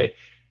 exactly.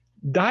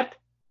 That,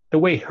 the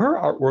way her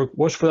artwork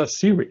was for that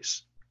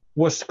series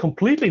was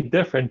completely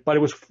different, but it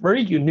was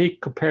very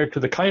unique compared to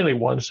the kindly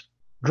ones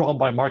drawn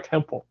by Mark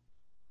Hempel.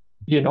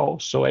 You know,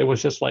 so it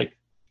was just like,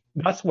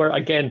 that's where,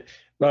 again,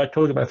 I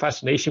told you my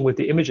fascination with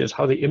the images,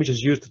 how the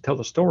images used to tell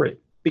the story.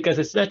 Because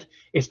it's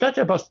not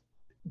about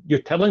you're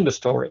telling the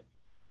story.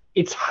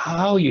 It's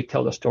how you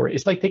tell the story.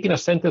 It's like taking a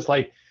sentence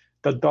like,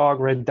 the dog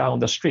ran down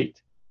the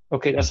street.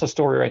 Okay, that's the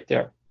story right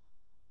there.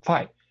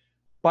 Fine.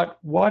 But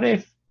what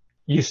if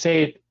you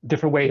say it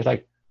different ways,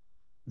 like,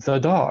 the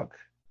dog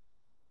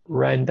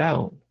ran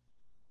down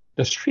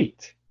the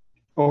street,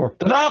 or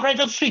the dog ran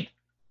down the street?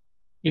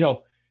 You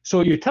know,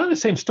 so you're telling the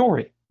same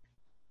story,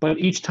 but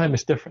each time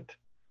it's different.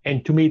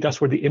 And to me,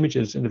 that's where the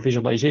images and the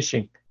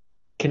visualization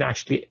can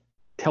actually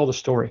tell the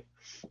story.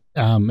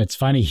 It's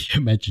funny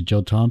you mentioned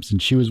Jill Thompson.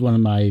 She was one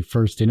of my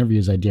first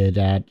interviews I did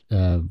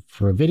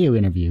for a video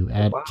interview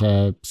at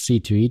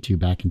C2E2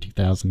 back in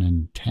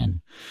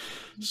 2010.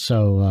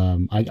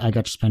 So I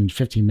got to spend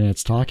 15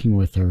 minutes talking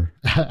with her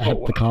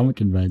at the comic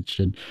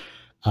convention.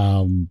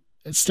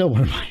 It's still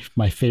one of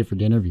my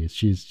favorite interviews.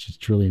 She's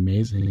truly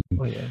amazing.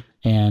 Oh, yeah.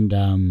 And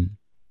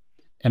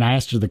I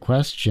asked her the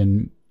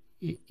question,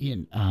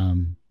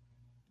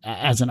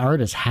 as an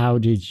artist, how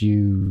did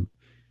you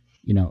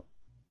know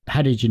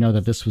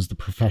that this was the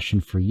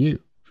profession for you?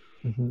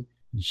 Mm-hmm.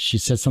 She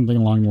said something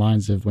along the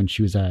lines of, when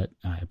she was at,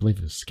 I believe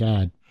it was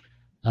SCAD,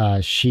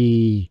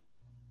 she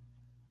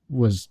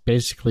was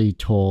basically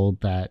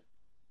told that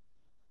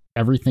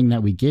everything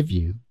that we give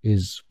you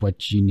is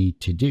what you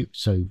need to do.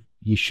 So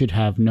you should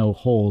have no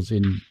holes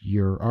in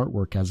your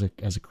artwork as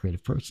a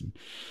creative person.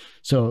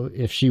 So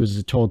if she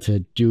was told to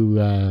do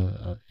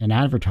an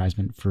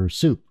advertisement for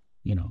soup,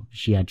 you know,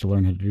 she had to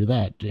learn how to do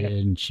that,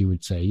 and she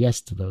would say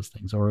yes to those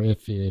things. Or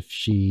if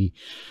she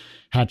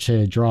had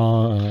to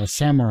draw a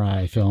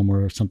samurai film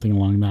or something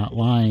along that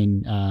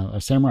line,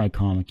 a samurai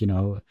comic, you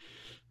know,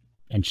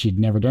 and she'd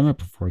never done it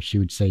before, she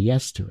would say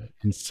yes to it.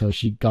 And so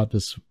she got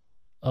this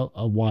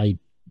a wide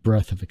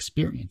breadth of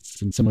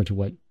experience, and similar to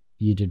what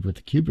you did with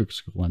the Kubert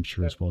School, I'm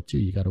sure as well too.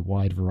 You got a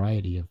wide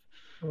variety of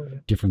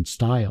different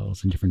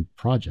styles and different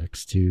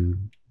projects to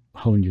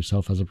hone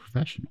yourself as a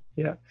professional.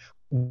 Yeah.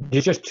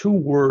 There's just two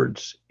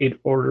words in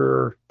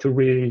order to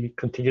really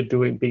continue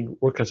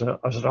work as an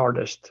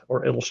artist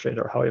or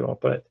illustrator, how you want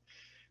to put it.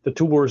 The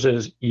two words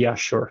is, yeah,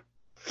 sure.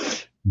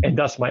 Mm-hmm. And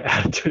that's my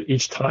attitude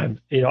each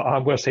time. You know,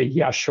 I'm going to say,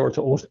 yeah, sure,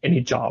 to almost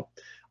any job.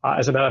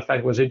 As a matter of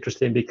fact, it was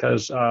interesting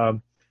because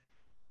in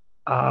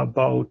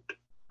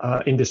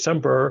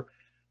December,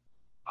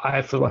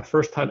 for my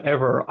first time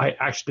ever, I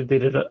actually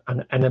did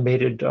an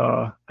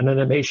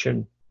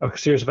animation, a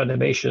series of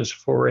animations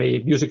for a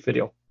music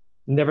video.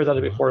 Never done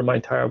it before in my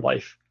entire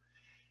life.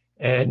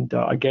 And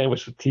again, it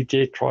was with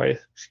TJ Troy,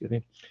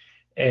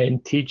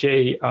 and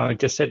TJ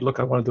just said,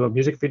 look, I want to do a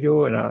music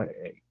video. And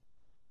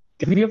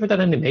have you ever done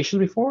animations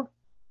before?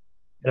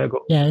 And I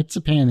go, yeah, it's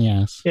a pain in the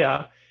ass.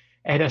 Yeah.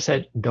 And I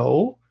said,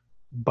 no,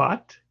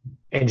 but,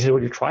 and he said,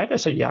 will you try it? I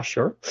said, yeah,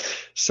 sure.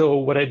 So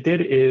what I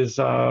did is,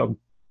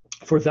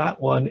 for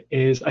that one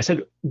is, I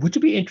said, would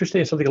you be interested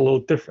in something a little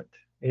different?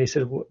 And he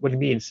said, what do you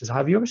mean? He says,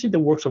 have you ever seen the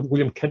works of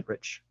William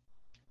Kentridge?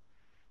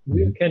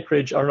 William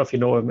Kentridge, I don't know if you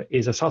know him,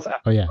 is a South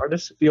African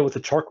artist, with the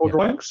charcoal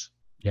drawings.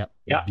 Yeah.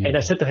 Beautiful. And I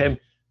said to him,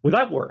 would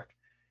that work?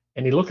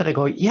 And he looked at it and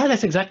go, yeah,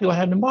 that's exactly what I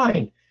had in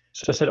mind.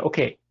 So I said,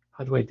 okay,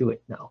 how do I do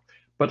it now?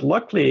 But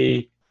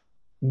luckily,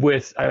 my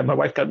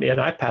wife got me an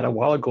iPad a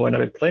while ago, and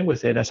I've been playing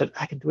with it. And I said,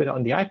 I can do it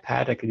on the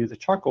iPad. I can use the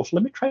charcoal. So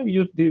let me try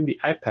doing the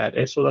iPad.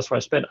 And so that's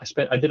what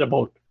I did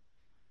about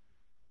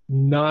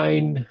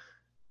nine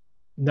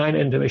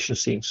animation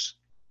scenes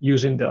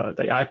using the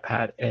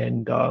iPad.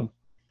 And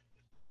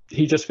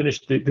he just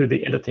finished doing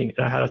the editing,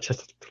 and I had a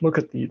chance to look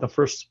at the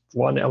first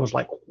one. I was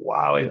like,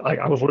 wow!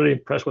 I was really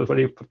impressed with what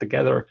he put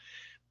together.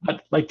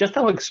 But like just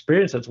our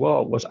experience as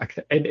well was,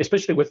 and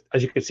especially with,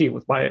 as you can see,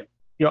 with my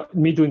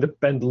me doing the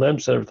bend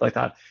limbs and everything like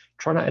that,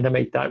 trying to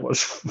animate that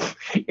was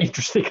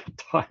interesting at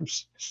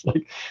times. It's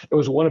like, there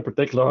was one in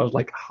particular, I was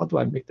like, how do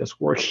I make this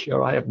work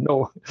here? I have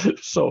no,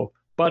 so,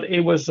 but it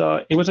was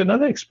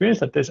another experience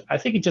that this, I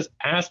think it just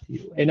asked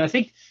you. And I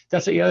think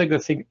that's the other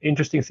good thing,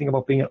 interesting thing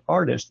about being an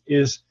artist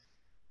is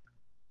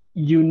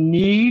you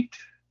need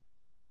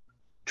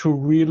to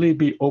really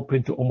be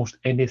open to almost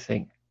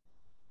anything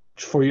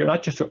for your,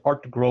 not just your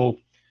art to grow,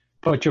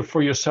 but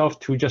for yourself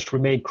to just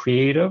remain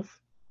creative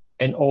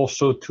and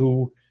also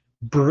to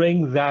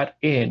bring that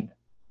in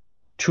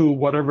to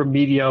whatever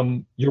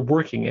medium you're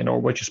working in or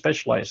what you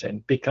specialize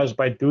in. Because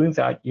by doing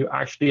that, you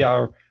actually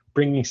are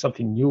bringing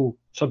something new,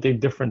 something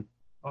different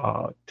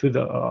to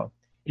the,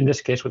 in this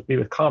case with me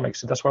with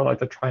comics. And that's what I like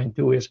to try and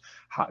do is,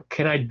 how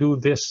can I do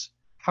this?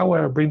 How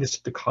would I bring this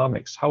to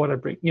comics? How would I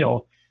bring,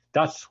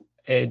 that's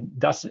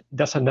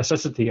a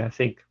necessity, I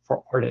think,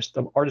 for artists.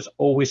 The artists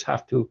always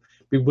have to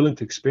be willing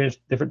to experience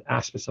different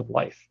aspects of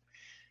life.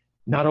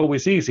 Not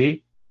always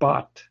easy,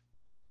 but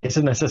it's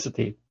a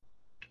necessity,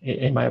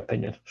 in my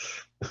opinion.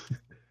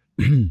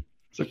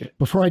 It's okay.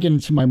 Before I get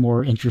into my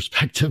more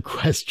introspective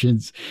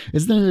questions,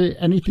 is there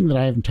anything that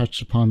I haven't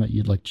touched upon that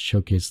you'd like to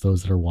showcase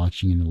those that are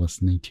watching and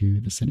listening to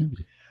this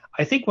interview?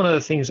 I think one of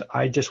the things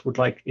I just would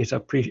like is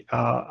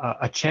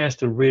a chance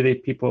to really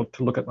people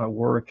to look at my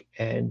work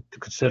and to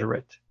consider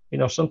it.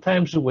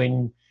 Sometimes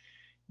when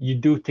you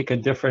do take a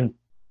different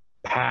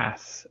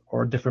path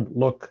or a different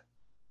look,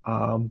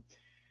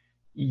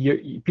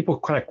 people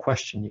kind of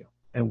question you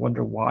and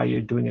wonder why you're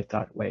doing it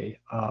that way.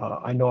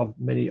 I know of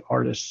many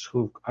artists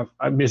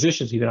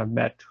musicians even I've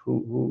met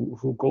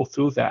who go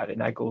through that,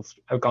 and I've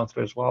gone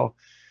through it as well.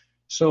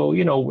 So,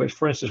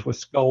 for instance, with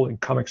Skull and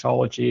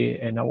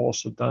Comixology, and I've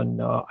also done,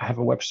 I have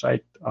a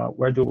website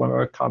where I do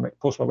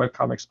post my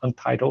webcomics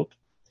untitled.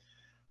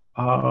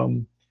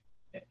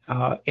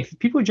 If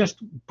people just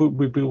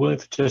would be willing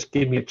to just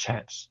give me a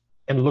chance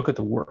and look at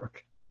the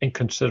work and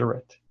consider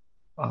it,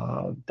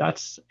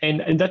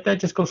 that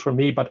just goes for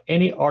me. But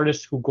any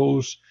artist who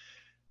goes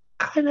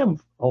kind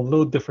of a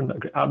little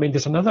different. I mean,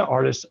 there's another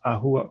artist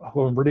who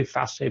I'm really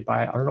fascinated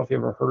by. I don't know if you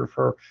ever heard of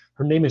her.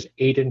 Her name is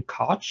Aiden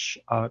Koch,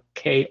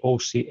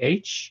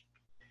 Koch.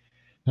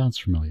 Sounds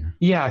familiar.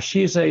 Yeah,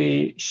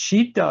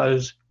 she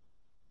does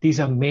these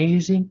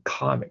amazing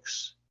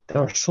comics that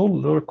are so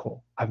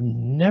lyrical. I've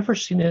never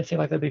seen anything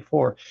like that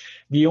before.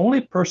 The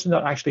only person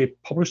that actually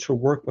published her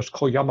work was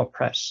Koyama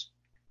Press,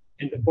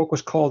 and the book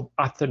was called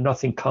After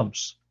Nothing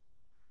Comes.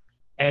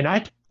 And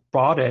I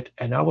bought it,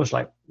 and I was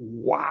like,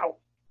 wow.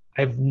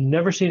 I've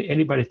never seen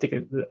anybody take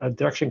a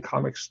direction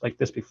comics like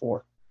this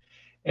before.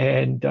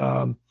 And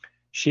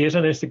she is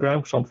on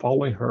Instagram, so I'm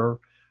following her.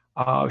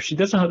 She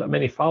doesn't have that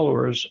many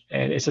followers,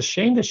 and it's a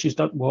shame that she's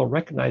not well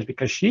recognized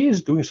because she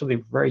is doing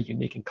something very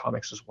unique in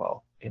comics as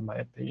well, in my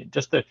opinion.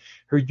 Just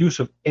her use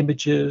of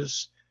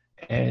images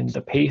and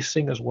the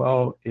pacing as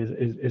well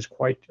is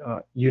quite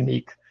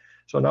unique.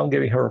 So now I'm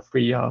giving her a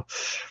free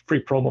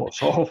promo.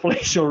 So hopefully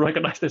she'll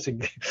recognize this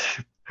and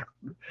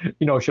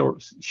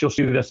she'll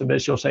see this and then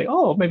she'll say,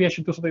 oh, maybe I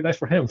should do something nice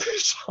for him.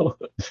 So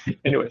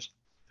anyways,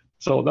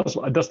 so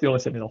that's the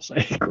only thing I'll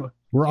say.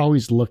 We're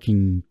always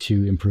looking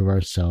to improve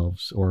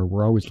ourselves, or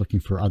we're always looking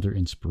for other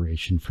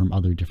inspiration from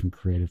other different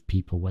creative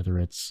people, whether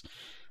it's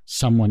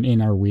someone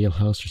in our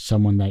wheelhouse or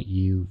someone that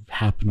you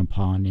happen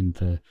upon in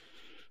the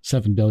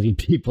 7 billion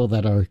people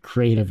that are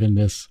creative in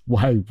this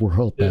wide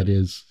world that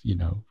is,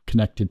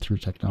 connected through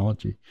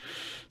technology.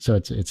 So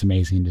it's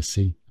amazing to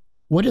see.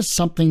 What is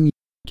something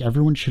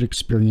everyone should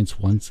experience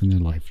once in their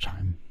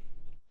lifetime?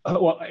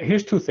 Well,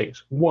 here's two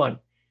things. One,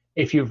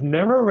 if you've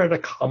never read a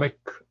comic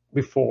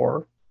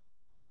before,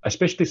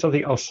 especially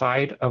something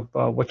outside of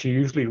what you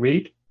usually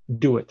read,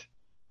 do it.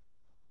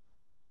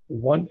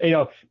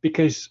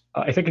 Because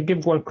if I could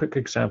give one quick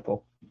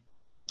example.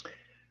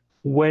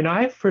 When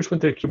I first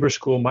went to Kubert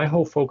School, my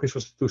whole focus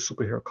was to do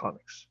superhero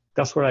comics.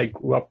 That's what I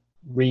grew up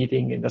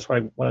reading, and that's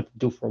what I wanted to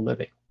do for a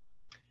living.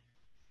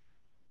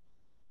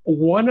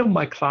 One of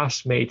my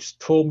classmates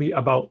told me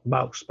about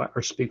Mouse by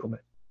Art Spiegelman.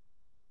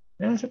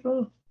 And I said,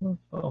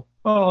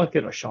 I'll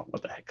give it a shot.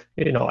 What the heck?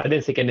 I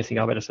didn't think anything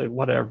of it. I said,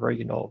 whatever,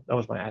 that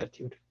was my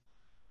attitude.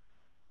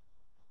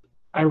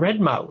 I read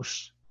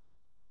Mouse,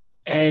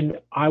 and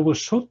I was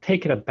so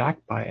taken aback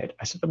by it.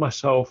 I said to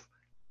myself,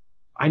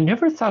 I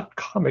never thought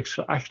comics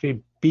would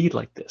actually be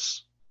like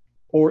this,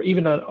 or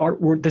even an art,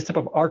 or this type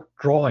of art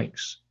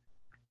drawings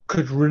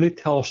could really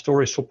tell a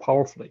story so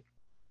powerfully.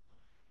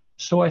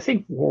 So I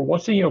think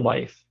once in your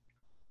life,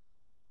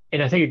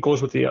 and I think it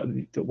goes with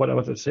what I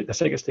want to say, the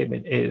second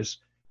statement is,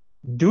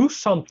 do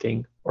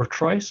something or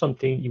try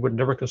something you would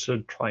never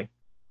consider trying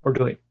or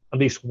doing. At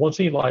least once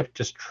in your life,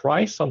 just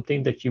try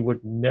something that you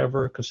would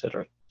never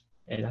consider.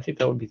 And I think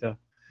that would be the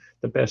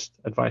best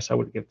advice I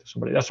would give to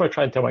somebody. That's what I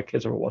try and tell my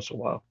kids every once in a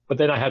while. But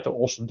then I had to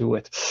also do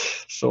it.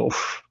 So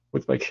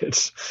with my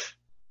kids.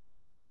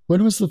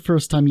 When was the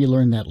first time you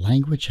learned that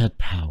language had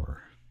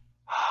power?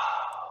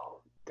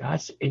 I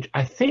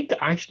think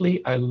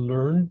actually I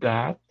learned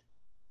that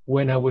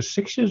when I was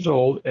 6 years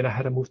old and I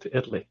had to move to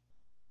Italy.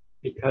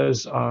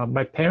 because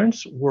my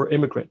parents were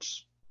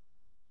immigrants.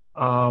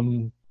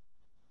 Um,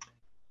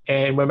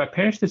 and when my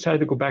parents decided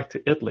to go back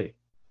to Italy,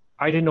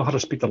 I didn't know how to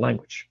speak the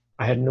language.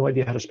 I had no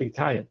idea how to speak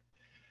Italian.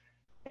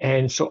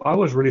 And so I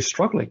was really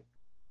struggling.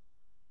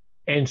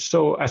 And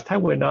so as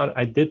time went on,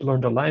 I did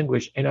learn the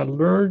language, and I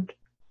learned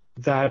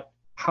that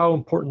how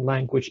important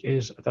language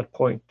is at that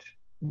point.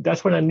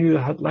 That's when I knew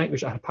that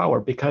language had power,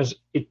 because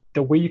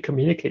the way you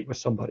communicate with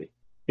somebody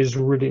is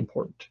really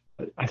important.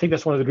 I think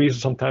that's one of the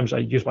reasons sometimes I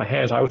use my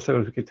hands. I always thought I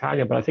was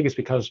Italian, but I think it's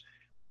because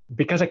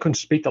I couldn't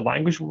speak the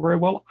language very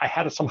well. I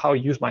had to somehow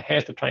use my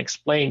hands to try and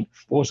explain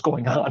what was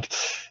going on.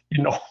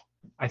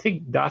 I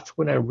think that's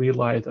when I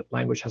realized that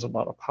language has a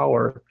lot of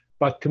power.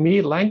 But to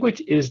me,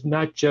 language is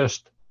not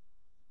just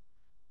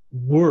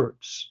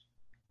words.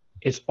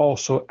 It's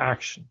also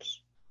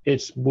actions.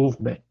 It's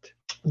movement.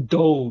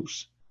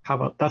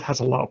 That has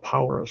a lot of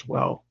power as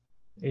well,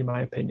 in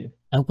my opinion.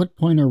 At what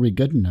point are we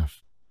good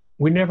enough?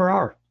 We never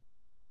are.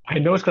 I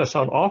know it's going to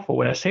sound awful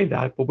when I say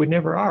that, but we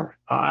never are.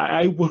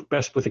 I work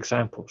best with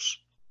examples.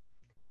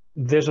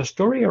 There's a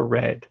story I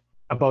read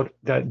about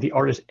the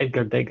artist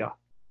Edgar Degas.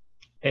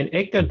 And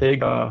Edgar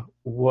Degas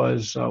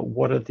was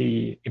one of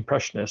the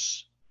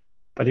Impressionists,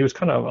 but he was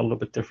kind of a little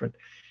bit different.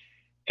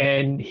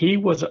 And he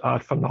was a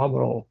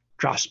phenomenal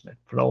draftsman.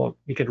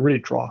 He could really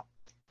draw.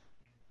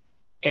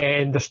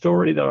 And the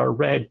story that I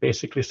read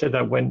basically said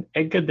that when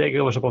Edgar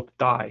Degas was about to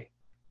die,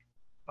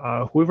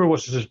 whoever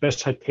was at his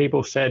bedside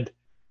table said,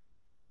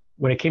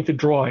 when it came to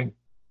drawing,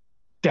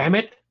 damn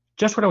it,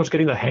 just when I was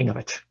getting the hang of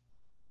it.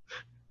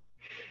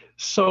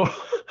 So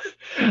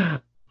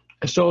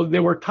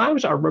there were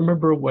times I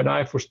remember when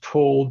I was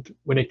told,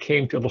 when it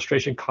came to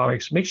illustration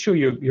comics, make sure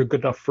you're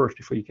good enough first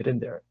before you get in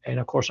there. And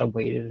of course I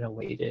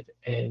waited,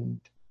 and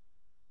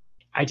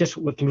I just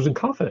was losing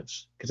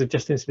confidence because it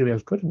just didn't seem like I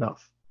was good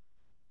enough.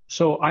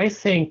 So I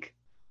think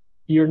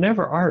you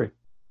never are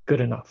good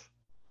enough.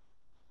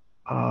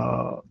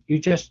 You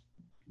just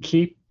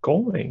keep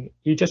going.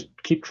 You just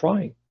keep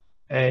trying.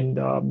 And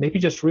maybe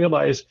just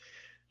realize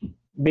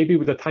maybe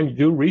by the time you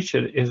do reach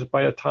it is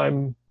by the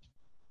time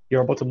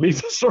you're about to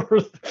leave this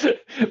earth.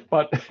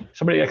 But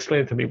somebody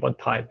explained it to me one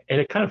time,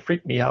 and it kind of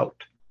freaked me out.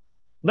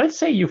 Let's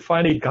say you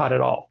finally got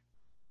it all.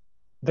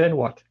 Then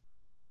what?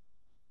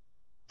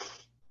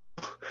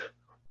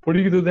 What do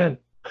you do then?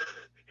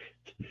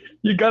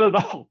 You got it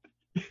all.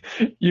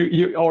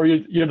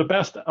 You're the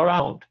best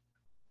around.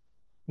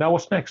 Now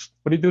what's next?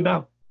 What do you do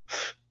now?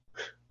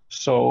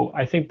 So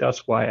I think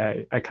that's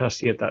why I kind of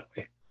see it that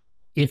way.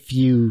 If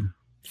you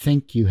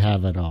think you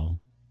have it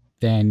all,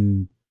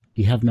 then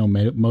you have no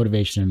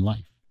motivation in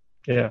life.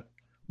 Yeah.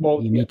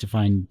 Well, you need to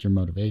find your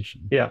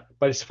motivation. Yeah.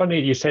 But it's funny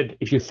you said,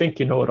 if you think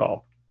you know it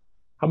all.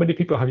 How many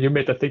people have you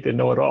met that think they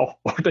know it all,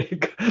 or they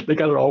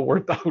got it all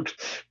worked out?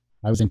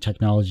 I was in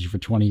technology for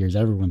 20 years.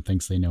 Everyone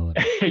thinks they know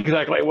it.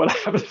 Exactly. What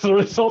happens as a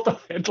result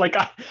of it? Like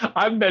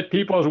I've met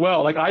people as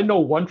well. Like I know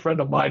one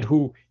friend of mine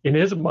who, in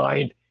his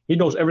mind, he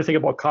knows everything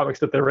about comics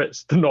that there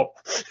is to know,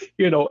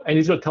 and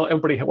he's going to tell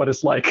everybody what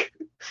it's like.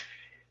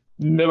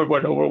 Never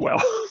went over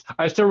well.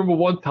 I still remember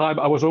one time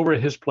I was over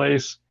at his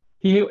place.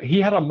 He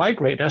had a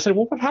migraine. And I said,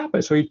 well, what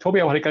happened? So he told me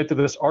how he got into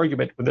this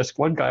argument with this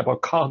one guy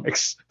about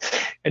comics.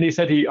 And he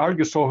said he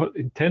argued so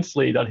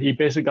intensely that he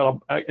basically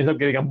ended up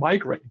getting a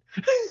migraine.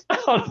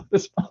 I'm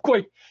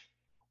going,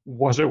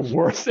 was it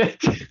worth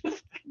it?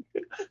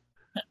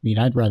 I mean,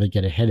 I'd rather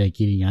get a headache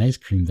eating ice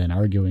cream than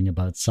arguing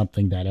about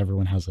something that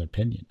everyone has an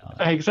opinion on.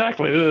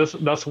 Exactly.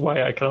 That's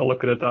why I kind of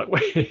look at it that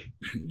way.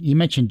 You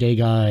mentioned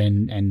Degas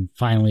and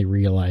finally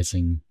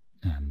realizing,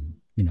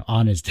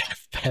 on his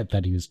deathbed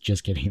that he was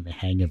just getting the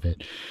hang of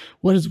it.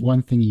 What is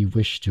one thing you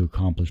wish to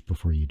accomplish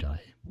before you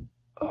die?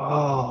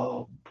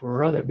 Oh,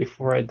 brother,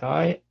 before I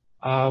die,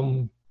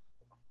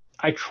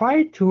 I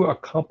try to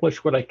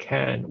accomplish what I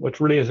can, what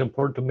really is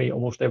important to me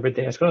almost every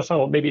day. It's going to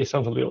sound, maybe it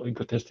sounds a little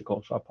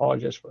egotistical, so I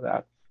apologize for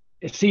that.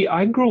 See,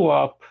 I grew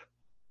up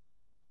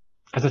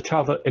as a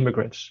child of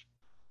immigrants,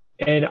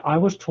 and I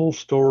was told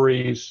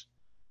stories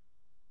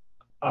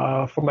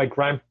from my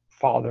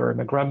grandfather and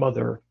my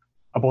grandmother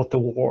about the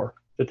war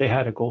that they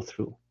had to go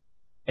through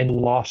and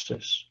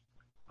losses.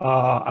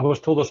 I was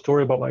told a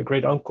story about my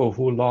great uncle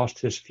who lost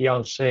his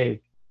fiancée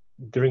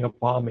during a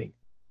bombing.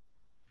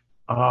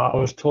 I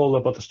was told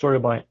about the story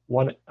of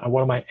one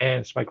of my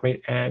aunts, my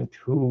great aunt,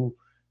 who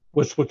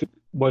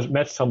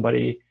met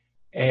somebody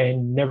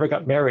and never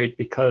got married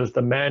because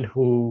the man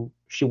who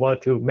she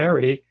wanted to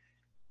marry,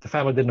 the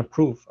family didn't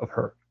approve of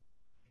her.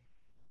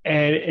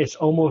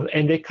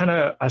 And they kind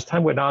of, as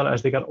time went on,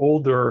 as they got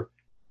older,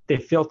 they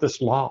felt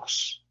this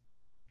loss.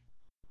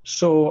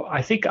 So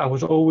I think I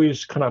was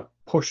always kind of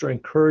pushed or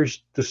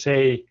encouraged to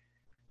say,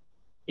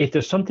 if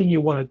there's something you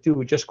want to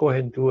do, just go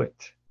ahead and do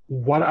it.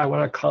 What I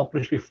want to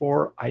accomplish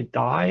before I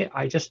die,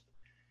 I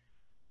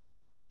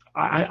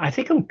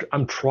think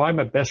I'm trying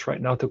my best right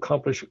now to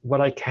accomplish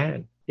what I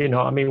can.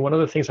 One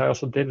of the things I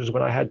also did is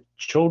when I had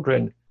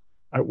children,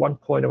 at one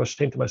point I was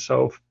saying to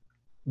myself,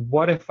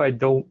 what if I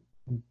don't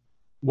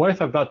what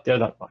if I'm not there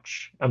that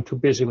much? I'm too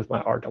busy with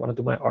my art. I want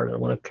to do my art. I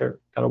want to care.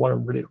 I don't want to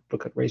really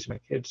look at raising my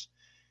kids.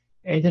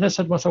 And then I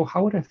said to myself,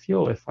 how would I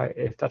feel if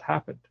that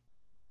happened?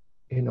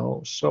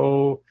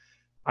 So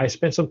I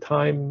spent some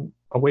time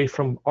away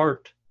from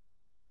art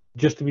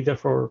just to be there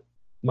for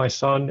my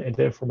son and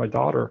then for my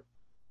daughter,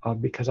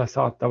 because I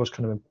thought that was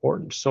kind of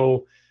important.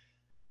 So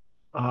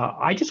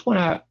I just want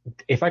to,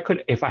 if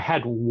I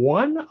had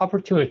one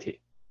opportunity,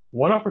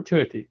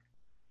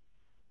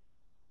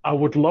 I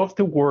would love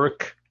to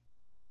work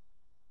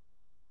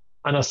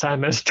on a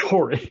Sandman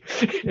story.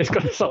 It's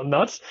going to sound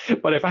nuts,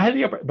 but if I had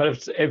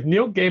if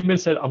Neil Gaiman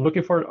said, I'm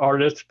looking for an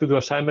artist to do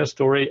a Sandman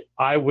story,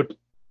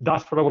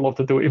 that's what I would love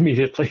to do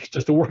immediately,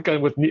 just to work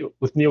on with Neil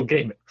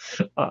Gaiman,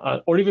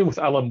 or even with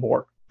Alan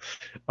Moore.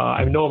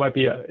 I know it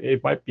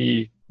might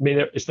be, I mean,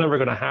 it's never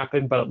going to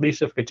happen, but at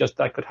least if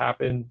that could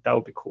happen, that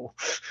would be cool.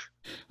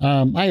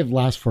 I have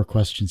last 4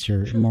 questions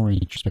here, more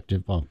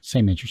introspective, well,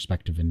 same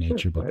introspective in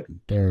nature, but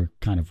they're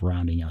kind of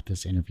rounding out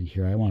this interview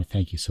here. I want to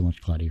thank you so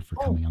much, Claudio, for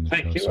coming on the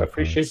show. Thank you. I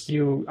appreciate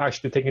you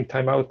actually taking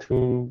time out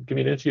to give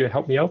me an interview and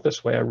help me out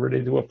this way. I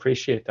really do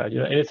appreciate that.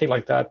 Anything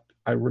like that,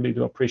 I really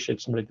do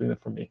appreciate somebody doing it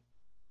for me.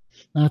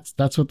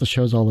 That's what the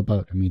show's all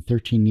about. I mean,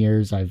 13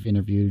 years, I've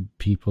interviewed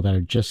people that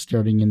are just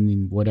starting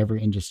in whatever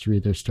industry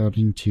they're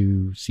starting,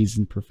 to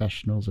seasoned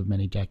professionals of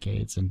many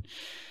decades, and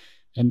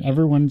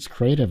everyone's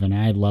creative, and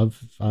I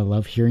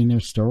love hearing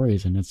their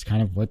stories, and it's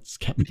kind of what's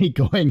kept me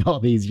going all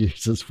these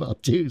years as well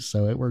too.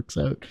 So it works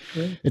out.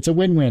 Yeah. It's a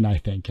win-win, I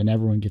think, and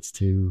everyone gets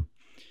to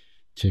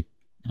I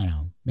don't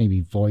know,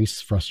 maybe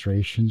voice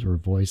frustrations, or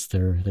voice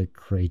their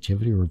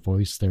creativity, or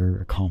voice their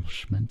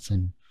accomplishments,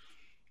 and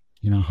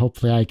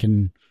hopefully I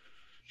can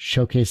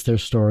showcase their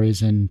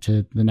stories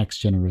into the next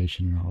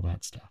generation and all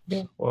that stuff.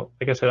 Yeah. Well,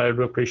 like I said, I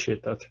really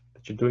appreciate that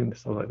you're doing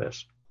stuff like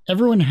this.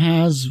 Everyone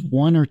has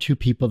one or two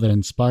people that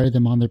inspire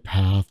them on their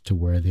path to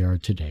where they are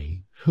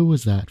today. Who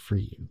was that for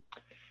you?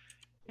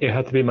 It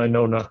had to be my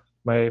Nona,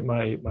 my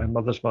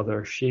mother's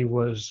mother. She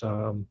was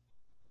the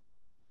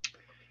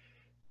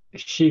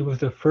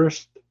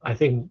first, I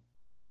think.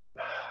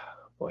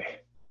 Boy,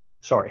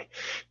 sorry.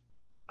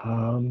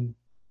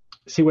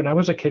 See, when I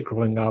was a kid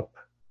growing up,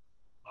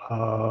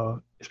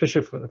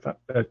 especially for the fact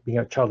that being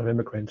a child of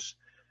immigrants,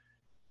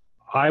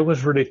 I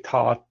was really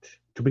taught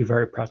to be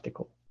very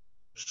practical.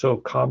 So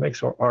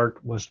comics or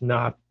art was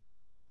not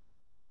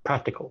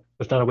practical. It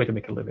was not a way to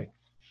make a living.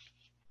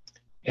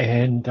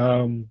 And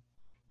I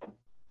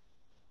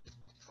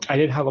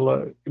didn't have a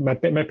lot. My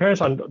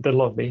parents, they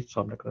love me,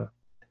 so I'm not gonna.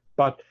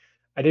 But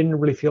I didn't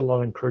really feel a lot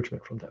of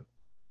encouragement from them.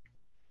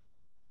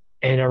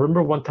 And I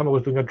remember one time I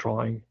was doing a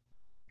drawing,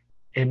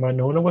 and my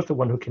Nona was the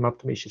one who came up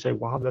to me. She said,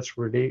 "Wow, that's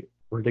really,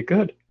 really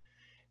good."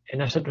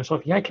 And I said to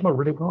myself, "Yeah, it came out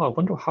really well. I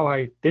wonder how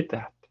I did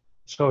that."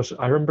 So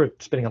I remember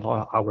spending a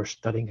lot of hours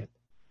studying it.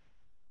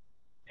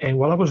 And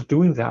while I was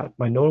doing that,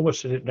 my Nona was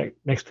sitting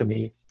next to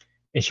me,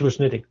 and she was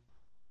knitting.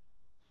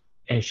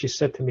 And she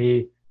said to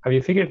me, "Have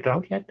you figured it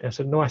out yet?" And I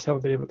said, "No, I still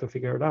haven't been able to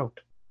figure it out."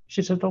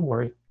 She said, "Don't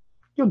worry,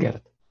 you'll get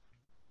it."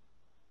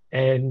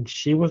 And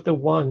she was the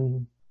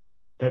one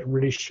that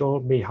really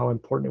showed me how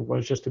important it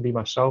was just to be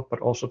myself, but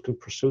also to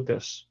pursue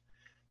this.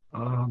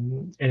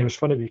 And it was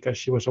funny because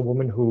she was a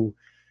woman who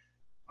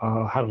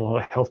had a lot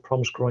of health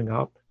problems growing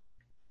up.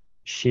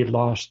 She had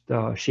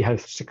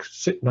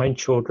 9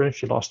 children.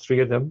 She lost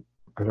 3 of them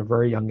at a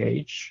very young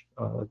age.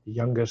 The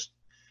youngest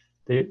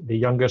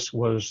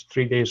was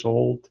 3 days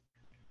old.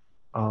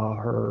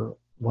 Her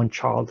one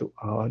child,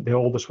 the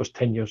oldest, was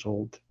 10 years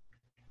old.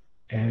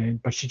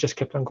 But she just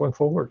kept on going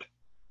forward,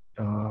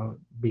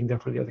 being there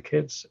for the other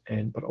kids,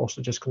 but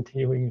also just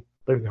continuing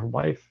living her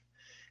life,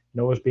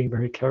 always being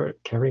very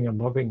caring and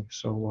loving.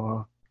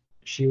 So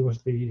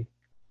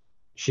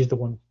she's the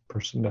one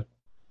person that.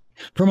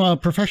 From a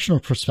professional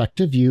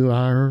perspective, you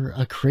are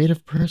a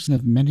creative person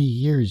of many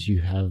years.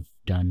 You have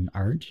done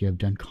art, you have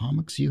done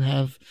comics, you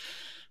have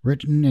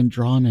written and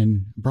drawn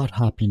and brought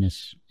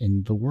happiness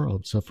in the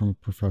world. So from a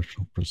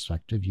professional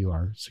perspective, you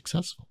are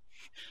successful.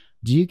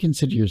 Do you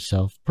consider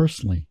yourself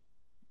personally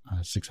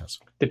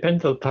successful?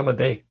 Depends on the time of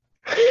day.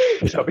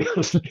 To be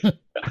honest.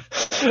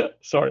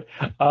 Sorry.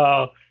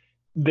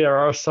 There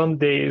are some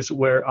days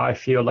where I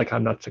feel like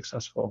I'm not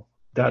successful,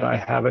 that I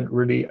haven't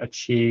really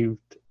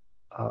achieved.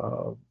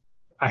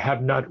 I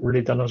have not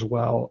really done as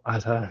well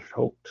as I had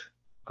hoped.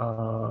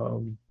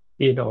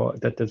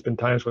 That there's been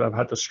times when I've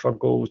had to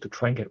struggle to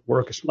try and get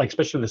work. It's like,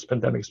 especially this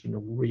pandemic, has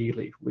been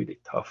really, really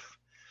tough.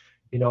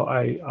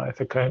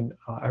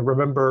 I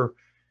remember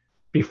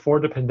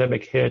before the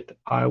pandemic hit,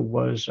 I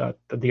was at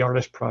the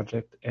Artist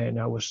Project, and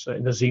I was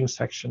in the zine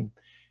section,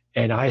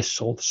 and I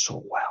sold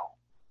so well.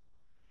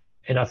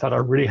 And I thought I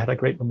really had a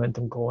great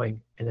momentum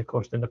going. And of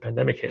course, then the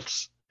pandemic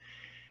hits.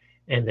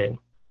 And then,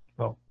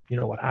 well, you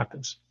know what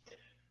happens.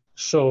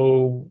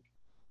 So,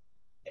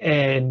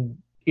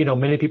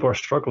 many people are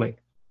struggling.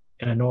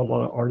 And I know a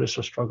lot of artists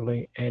are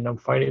struggling. And I'm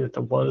finding that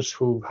the ones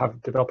who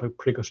have developed a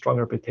pretty good, strong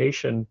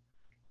reputation,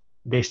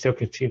 they still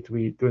continue to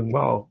be doing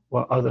well,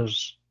 while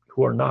others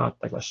who are not,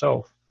 like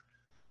myself,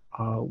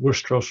 we're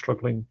still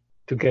struggling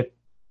to get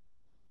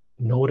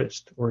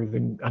noticed or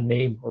even a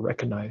name or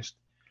recognized.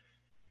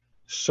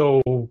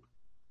 So,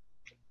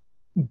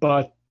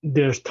 but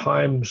there's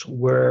times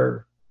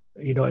where,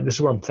 and this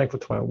is where I'm thankful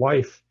to my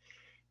wife,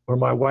 where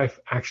my wife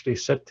actually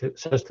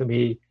says to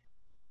me,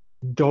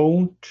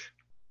 don't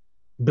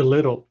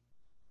belittle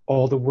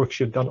all the work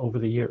you've done over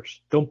the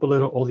years. Don't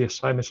belittle all the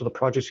assignments or the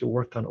projects you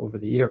worked on over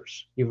the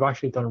years. You've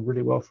actually done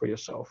really well for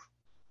yourself.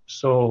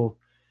 So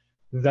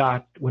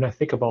that when I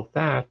think about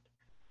that,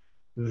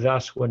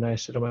 that's when I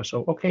said to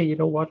myself, okay, you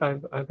know what?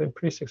 I've been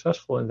pretty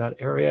successful in that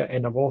area.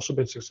 And I've also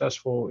been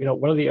successful.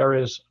 One of the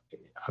areas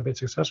I've been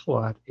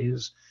successful at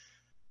is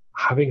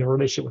having a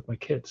relationship with my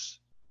kids.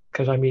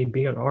 Because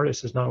being an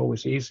artist is not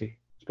always easy,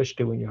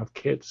 especially when you have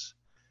kids.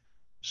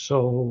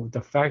 So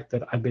the fact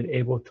that I've been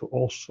able to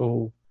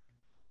also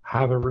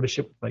have a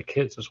relationship with my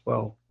kids as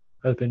well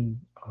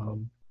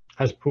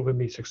has proven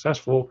me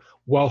successful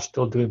while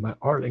still doing my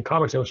art and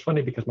comics. It was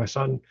funny because my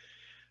son,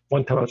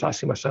 one time I was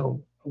asking my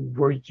son,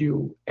 were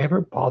you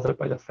ever bothered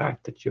by the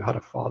fact that you had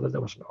a father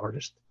that was an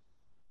artist?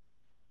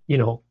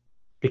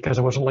 Because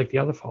I wasn't like the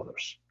other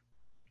fathers.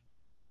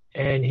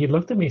 And he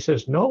looked at me and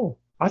says, no,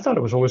 I thought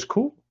it was always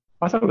cool.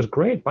 I thought it was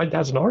great. My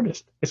dad's an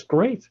artist. It's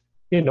great.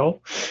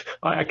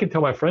 I can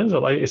tell my friends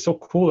that it's so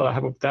cool that I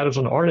have a dad who's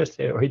an artist,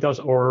 or he does.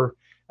 Or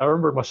I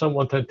remember my son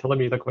one time telling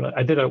me, like, when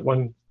I did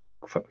one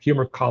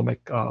humor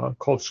comic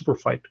called Super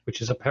Fight,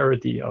 which is a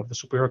parody of the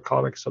superhero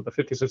comics of the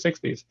 50s and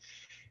 60s.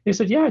 He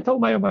said, yeah, I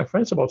told my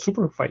friends about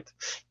Super Fight.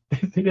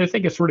 They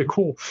think it's really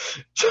cool.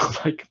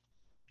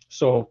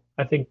 So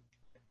I think,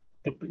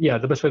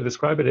 the best way to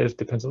describe it is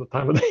depends on the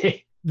time of the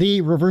day.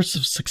 The reverse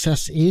of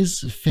success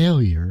is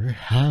failure.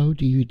 How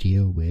do you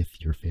deal with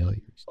your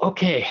failures?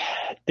 Okay,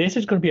 this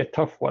is going to be a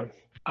tough one.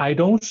 I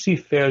don't see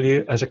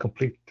failure as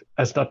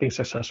not being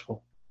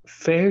successful.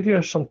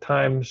 Failure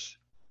sometimes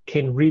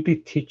can really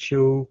teach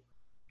you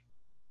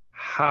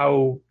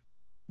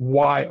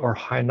why or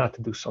how not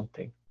to do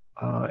something.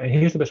 And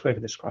here's the best way to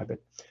describe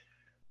it.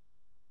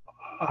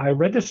 I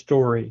read a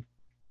story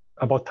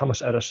about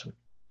Thomas Edison.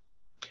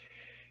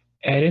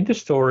 And in the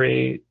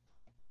story,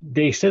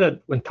 they said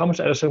that when Thomas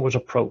Edison was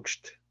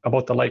approached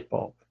about the light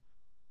bulb,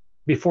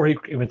 before he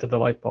invented the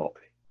light bulb,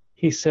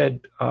 he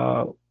said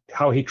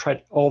how he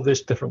tried all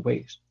these different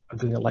ways of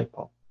doing a light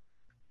bulb.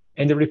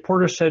 And the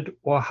reporter said,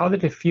 well, how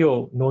did it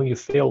feel knowing you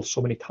failed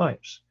so many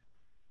times?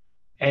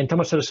 And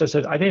Thomas Edison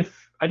said, I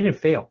didn't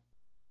fail.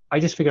 I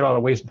just figured out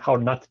ways how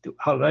not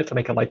to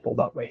make a light bulb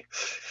that way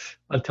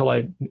until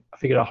I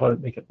figured out how to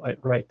make it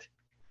right.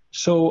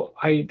 So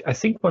I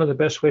think one of the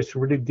best ways to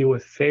really deal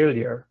with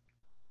failure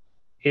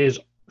is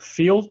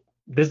this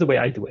is the way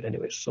I do it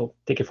anyways, so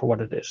take it for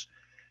what it is.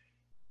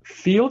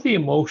 Feel the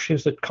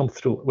emotions that come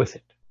through with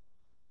it.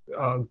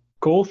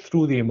 Go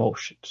through the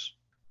emotions.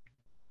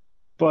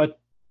 But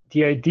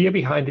the idea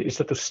behind it is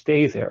not to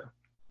stay there,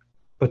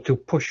 but to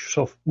push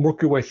yourself,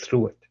 work your way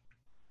through it.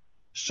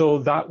 So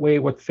that way,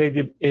 what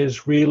failure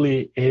is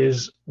really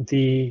is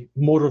the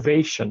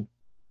motivation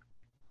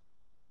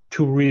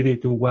to really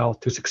do well,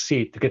 to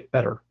succeed, to get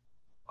better.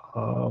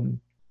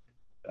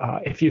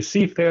 If you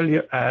see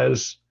failure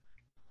as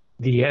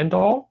the end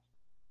all,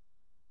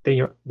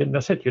 then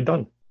that's it, you're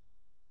done.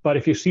 But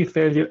if you see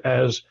failure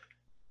as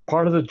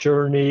part of the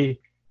journey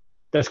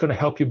that's going to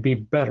help you be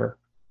better,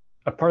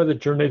 a part of the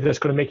journey that's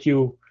going to make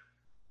you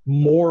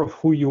more of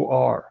who you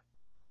are,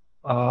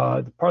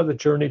 the part of the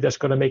journey that's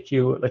going to make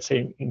you, let's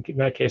say in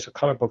that case of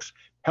comic books,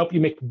 help you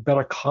make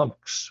better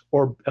comics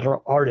or better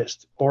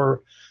artist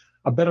or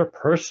a better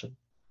person,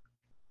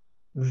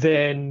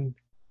 then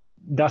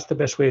that's the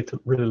best way to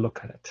really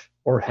look at it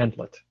or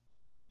handle it.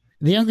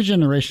 The younger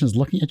generation is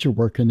looking at your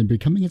work and they're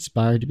becoming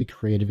inspired to be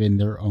creative in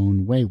their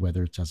own way,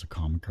 whether it's as a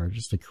comic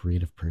artist, a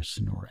creative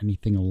person, or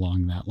anything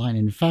along that line.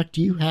 And in fact,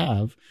 you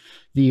have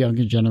the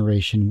younger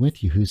generation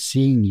with you who's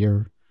seeing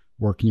your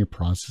work and your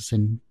process,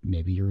 and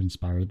maybe you're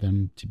inspired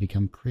them to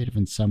become creative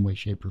in some way,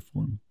 shape, or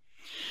form.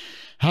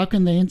 How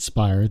can they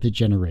inspire the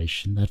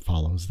generation that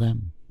follows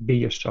them? Be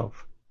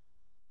yourself.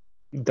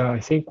 I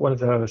think one of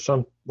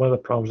the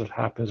problems that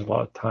happens a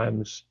lot of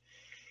times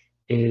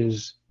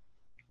is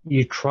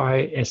you try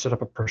and set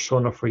up a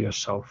persona for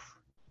yourself,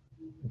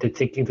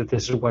 thinking that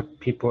this is what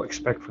people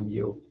expect from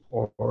you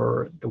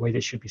or the way they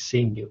should be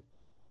seeing you.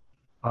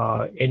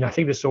 And I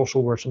think this is also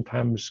where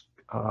sometimes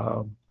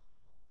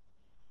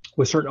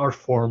with certain art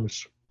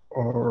forms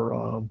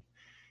or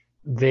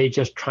they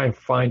just try and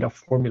find a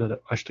formula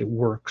that actually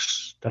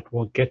works, that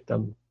will get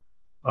them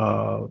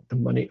the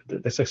money,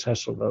 the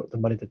success, or the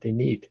money that they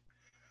need.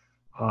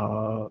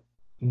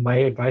 My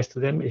advice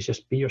to them is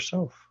just be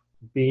yourself.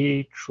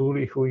 Be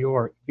truly who you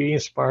are. Be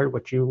inspired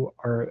what you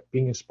are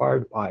being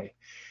inspired by.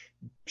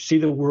 See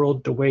the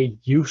world the way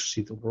you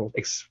see the world.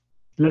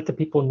 Let the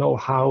people know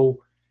how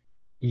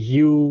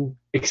you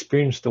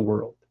experience the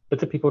world. Let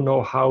the people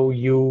know how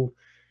you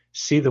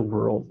see the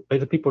world.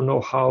 Let the people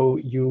know how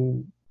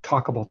you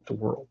talk about the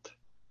world,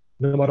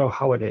 no matter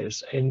how it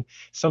is. And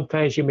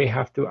sometimes you may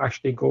have to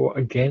actually go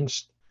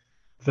against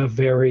the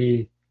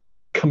very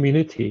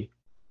community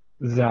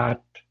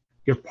that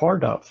you're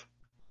part of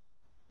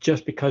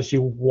just because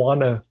you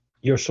wanna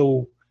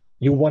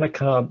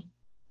kind of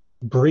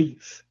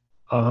breathe.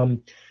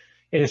 And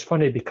it's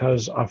funny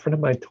because a friend of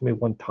mine told me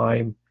one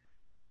time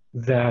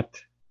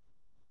that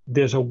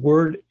there's a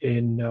word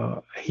in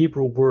a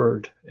Hebrew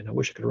word, and I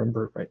wish I could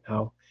remember it right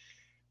now,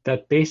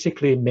 that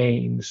basically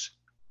means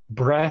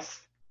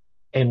breath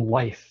and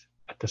life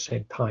at the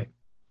same time.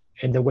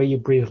 And the way you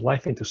breathe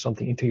life into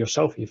something, into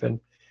yourself even,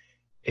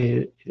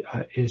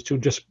 is to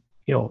just,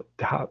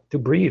 to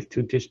breathe,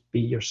 to just be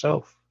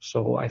yourself.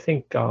 So I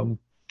think, I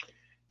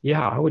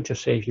would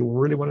just say, if you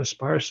really want to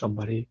inspire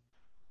somebody,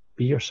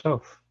 be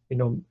yourself,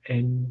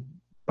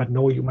 but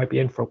know you might be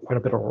in for quite a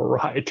bit of a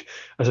ride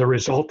as a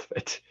result of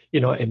it.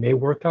 It may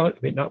work out,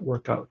 it may not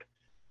work out,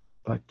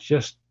 but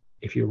just,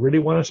 if you really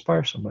want to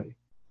inspire somebody,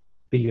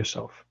 be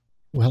yourself.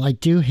 Well, I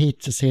do hate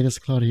to say this,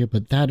 Claudio,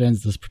 but that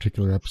ends this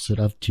particular episode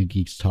of Two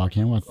Geeks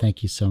Talking. I want to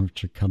thank you so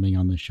much for coming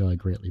on the show. I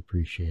greatly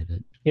appreciate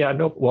it. Yeah,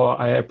 no, well,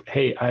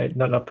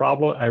 not a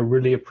problem. I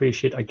really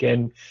appreciate,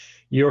 again,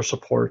 your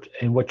support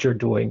and what you're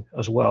doing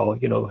as well,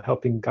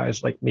 helping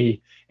guys like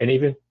me, and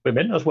even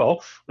women as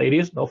well,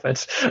 ladies, no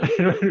offense,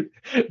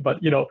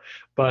 but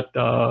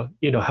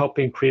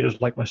helping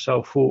creators like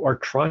myself who are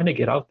trying to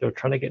get out there,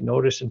 trying to get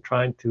noticed, and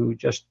trying to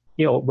just,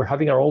 we're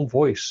having our own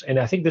voice. And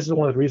I think this is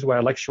one of the reasons why I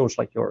like shows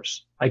like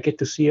yours. I get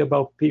to see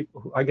other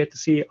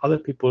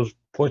people's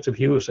points of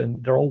views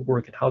and their own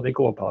work and how they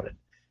go about it.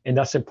 And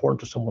that's important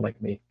to someone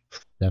like me.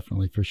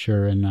 Definitely, for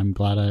sure. And I'm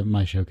glad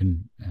my show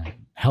can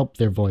help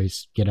their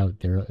voice get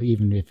out there,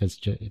 even if it's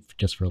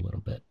just for a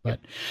little bit. But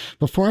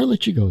before I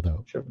let you go,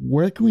 though, sure,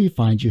 where can we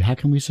find you? How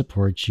can we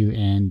support you?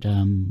 And,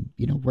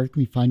 where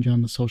can we find you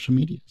on the social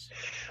medias?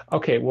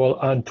 Okay, well,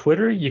 on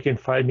Twitter, you can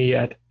find me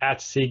at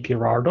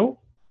 @CGhirardo.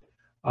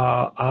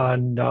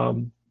 On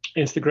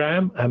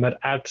Instagram, I'm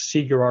at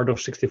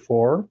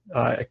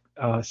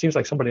 @CGhirardo64. Seems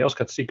like somebody else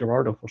got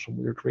CGhirardo for some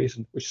weird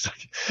reason, which is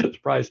such a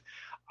surprise.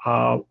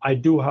 I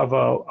do have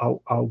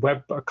a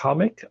web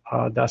comic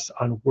that's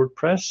on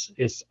WordPress.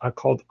 It's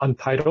called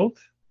Untitled,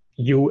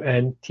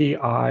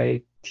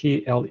 UNTITLED.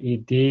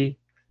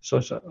 So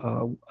it's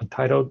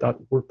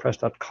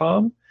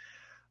untitled.wordpress.com.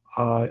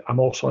 I'm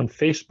also on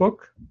Facebook,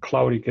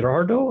 Claudio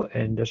Ghirardo,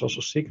 and there's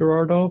also C.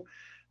 Ghirardo.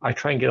 I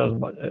try and get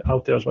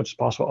out there as much as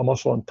possible. I'm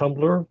also on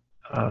Tumblr,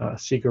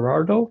 C.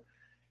 Ghirardo,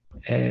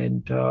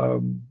 and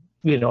of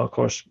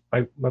course,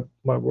 my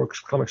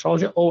work's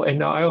Comixology. Oh,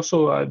 and I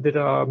also did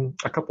a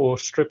couple of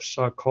strips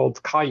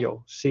called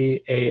Caio,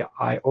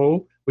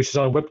 CAIO, which is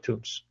on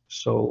Webtoons.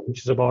 So, which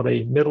is about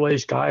a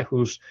middle-aged guy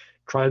who's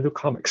trying to do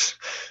comics.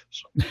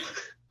 So,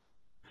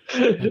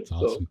 that's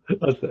awesome.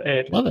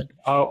 Love it.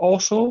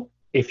 Also,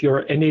 if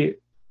you're if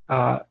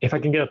I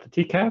can get up to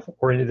TCAF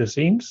or any of the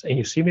zines and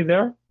you see me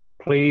there,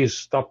 please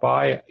stop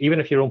by.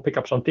 Even if you don't pick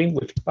up something,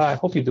 which I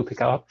hope you do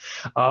pick up,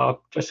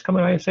 just come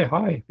by and say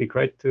hi. It'd be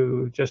great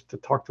to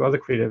talk to other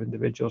creative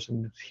individuals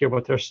and hear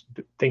what they're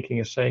thinking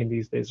and saying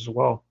these days as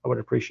well. I would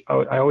appreciate.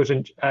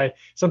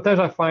 Sometimes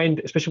I find,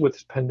 especially with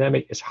this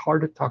pandemic, it's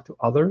hard to talk to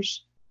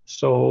others.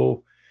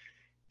 So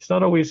it's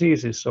not always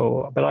easy.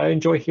 But I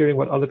enjoy hearing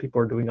what other people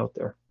are doing out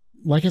there.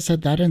 Like I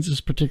said, that ends this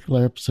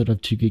particular episode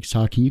of Two Geeks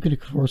Talking. You can, of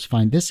course,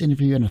 find this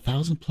interview and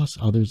 1,000+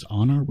 others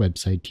on our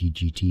website,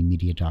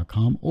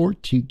 tgtmedia.com or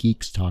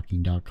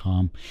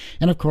twogeekstalking.com.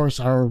 And, of course,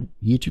 our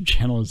YouTube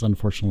channel is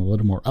unfortunately a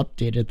little more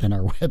updated than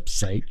our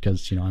website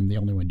because, I'm the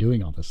only one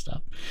doing all this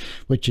stuff,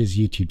 which is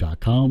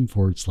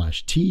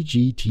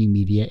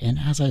youtube.com/tgtmedia. And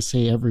as I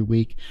say every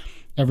week,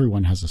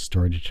 everyone has a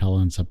story to tell,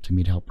 and it's up to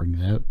me to help bring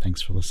it out.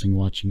 Thanks for listening,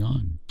 watching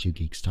on Two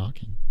Geeks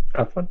Talking.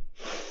 Have fun.